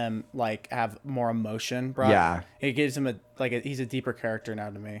see him like have more emotion brought. Yeah. It gives him he's a deeper character now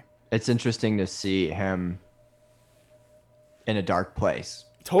to me. It's interesting to see him in a dark place.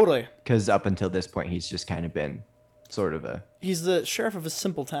 Totally. Because up until this point, he's just kind of been sort of He's the sheriff of a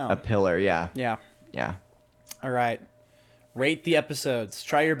simple town. a pillar. Yeah. Yeah. Yeah. All right. Rate the episodes.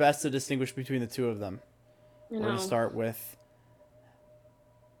 Try your best to distinguish between the two of them. We're going to start with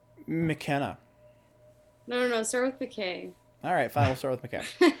McKenna. No. Start with McKay. All right, fine. We'll start with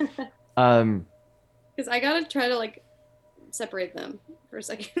McKay. Because I gotta try to like separate them for a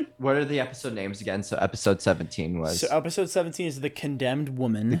second. What are the episode names again? So episode 17 was So episode 17 is The Condemned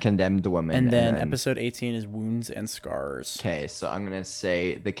Woman. The Condemned Woman. And then episode 18 is Wounds and Scars. Okay, so I'm going to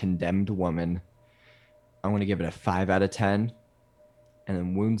say The Condemned Woman. I'm going to give it a 5 out of 10. And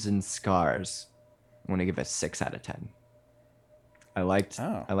then Wounds and Scars, I'm going to give it a 6 out of 10. I liked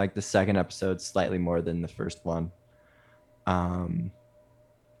the second episode slightly more than the first one. The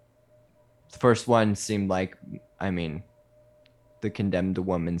first one seemed like, The Condemned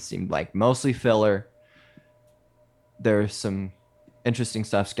Woman seemed like mostly filler. There's some interesting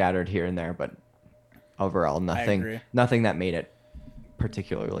stuff scattered here and there, but overall nothing that made it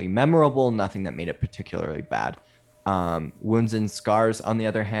particularly memorable, nothing that made it particularly bad. Wounds and Scars, on the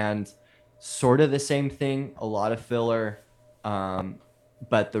other hand, sort of the same thing, a lot of filler.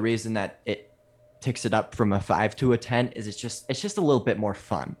 But the reason that it ticks it up from a 5 to a 10 is it's just a little bit more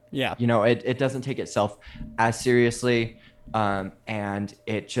fun. Yeah. You know, it doesn't take itself as seriously. And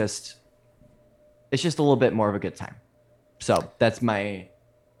it's just a little bit more of a good time. So that's my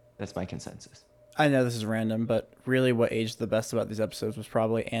consensus. I know this is random, but really what aged the best about these episodes was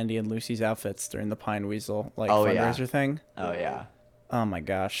probably Andy and Lucy's outfits during the Pine Weasel fundraiser thing. Oh yeah. Oh my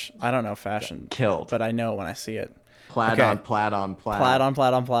gosh. I don't know fashion. Killed. But I know it when I see it. Plaid on plaid on plaid. Plaid on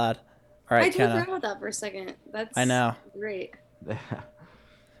plaid on plaid. All right, I Kenna. forgot about that for a second. That's I know. Great.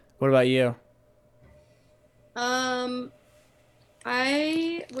 What about you? I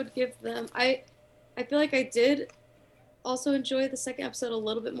would give them I feel like I did also enjoy the second episode a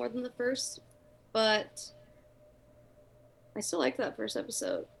little bit more than the first, but I still liked that first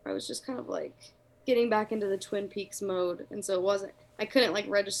episode. I was just kind of like getting back into the Twin Peaks mode, and so I couldn't like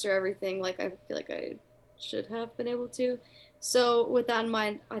register everything like I feel like I should have been able to. So with that in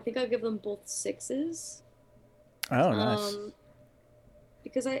mind, I think I'll give them both 6s. Oh, nice.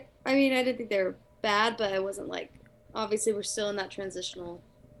 Because I didn't think they were bad, but I wasn't like, obviously we're still in that transitional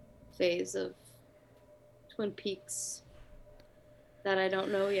phase of Twin Peaks that I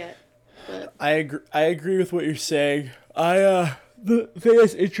don't know yet. But I agree with what you're saying. The thing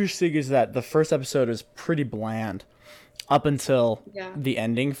that's interesting is that the first episode is pretty bland up until the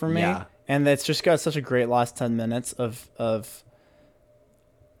ending for me. Yeah. And it's just got such a great last 10 minutes of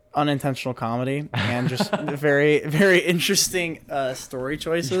unintentional comedy and just very, very interesting story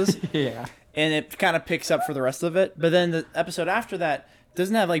choices. Yeah. And it kind of picks up for the rest of it. But then the episode after that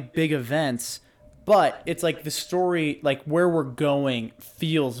doesn't have like big events, but it's like the story, like where we're going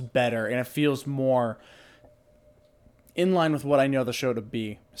feels better and it feels more in line with what I know the show to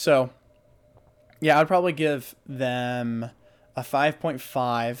be. So yeah, I'd probably give them a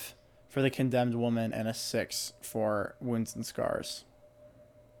 5.5 for The Condemned Woman, and a 6 for Wounds and Scars.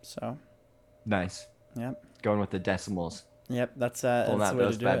 So. Nice. Yep. Going with the decimals. Yep, that's the way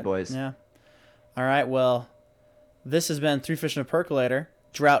those to do bad it. boys. Yeah. All right, well, this has been Three Fish in a Percolator,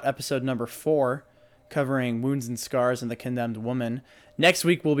 Drought episode number 4, covering Wounds and Scars and The Condemned Woman. Next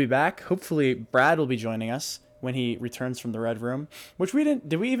week we'll be back. Hopefully Brad will be joining us when he returns from the Red Room, which we didn't.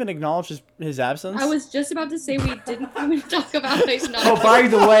 Did we even acknowledge his absence? I was just about to say we didn't even talk about his not. Oh, by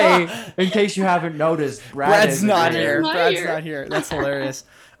the way, in case you haven't noticed, Brad's not here. Not Brad's here. not here. That's hilarious.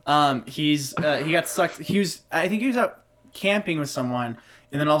 He got sucked. I think he was out camping with someone,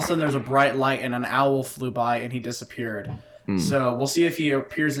 and then all of a sudden there's a bright light and an owl flew by and he disappeared. So we'll see if he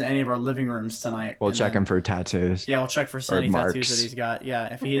appears in any of our living rooms tonight. We'll check him for tattoos. Yeah, we'll check for any marks. tattoos that he's got.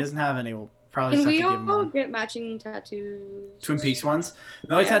 Yeah, if he doesn't have any, we'll probably Can just we have to give him all one. get matching tattoos? Twin Peaks ones.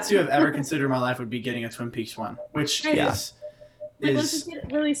 The only tattoo I've ever considered in my life would be getting a Twin Peaks one, which Yeah. is Like, let's just get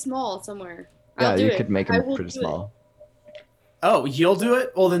it really small somewhere. Yeah, I'll do you it. could make I him will pretty do it. small. Oh, you'll do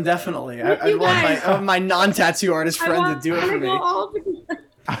it? Well, then definitely. Look, I you want guys. my non-tattoo artist I friend want to do it to for go me. all together.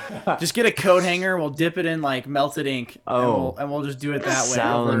 Just get a coat hanger. We'll dip it in like melted ink. Oh. and we'll just do it that way.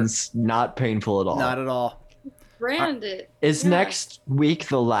 Sounds not painful at all. Not at all. Brand it. Is Yeah. next week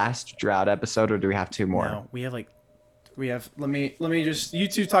the last Drought episode, or do we have 2 more? No, we have. Let me just. You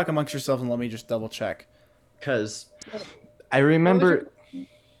two talk amongst yourselves and let me just double check. Because I remember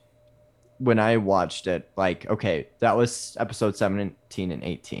when I watched it, like, okay, that was episode 17 and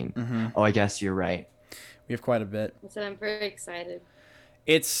 18. Mm-hmm. Oh, I guess you're right. We have quite a bit. I said I'm very excited.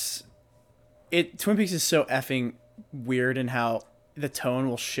 Twin Peaks is so effing weird in how the tone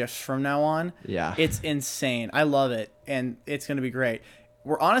will shift from now on. Yeah. It's insane. I love it, and it's gonna be great.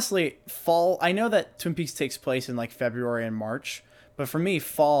 We're honestly fall. I know that Twin Peaks takes place in like February and March, but for me,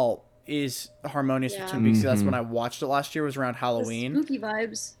 fall is harmonious Yeah. with Twin Peaks. Mm-hmm. That's when I watched it last year. Was around The Halloween. spooky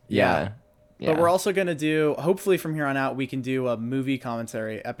vibes. Yeah. But we're also gonna do. Hopefully, from here on out, we can do a movie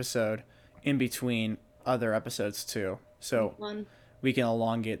commentary episode in between other episodes too. So Fun. we can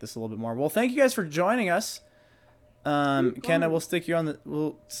elongate this a little bit more. Well, thank you guys for joining us. Kenna, we'll stay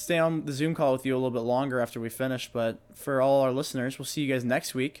on the Zoom call with you a little bit longer after we finish. But for all our listeners, we'll see you guys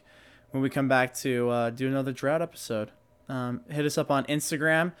next week when we come back to do another Drought episode. Hit us up on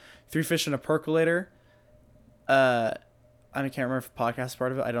Instagram, Three Fish in a Percolator. I can't remember if podcast is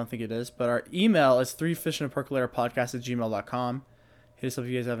part of it. I don't think it is. But our email is threefishinappercolatorpodcast@gmail.com. Hit us up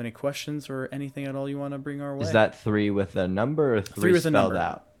if you guys have any questions or anything at all you want to bring our way. Is that 3 with a number or 3 with a spelled number?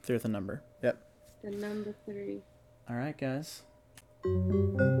 out? 3 with a number. Yep. The number 3. All right, guys.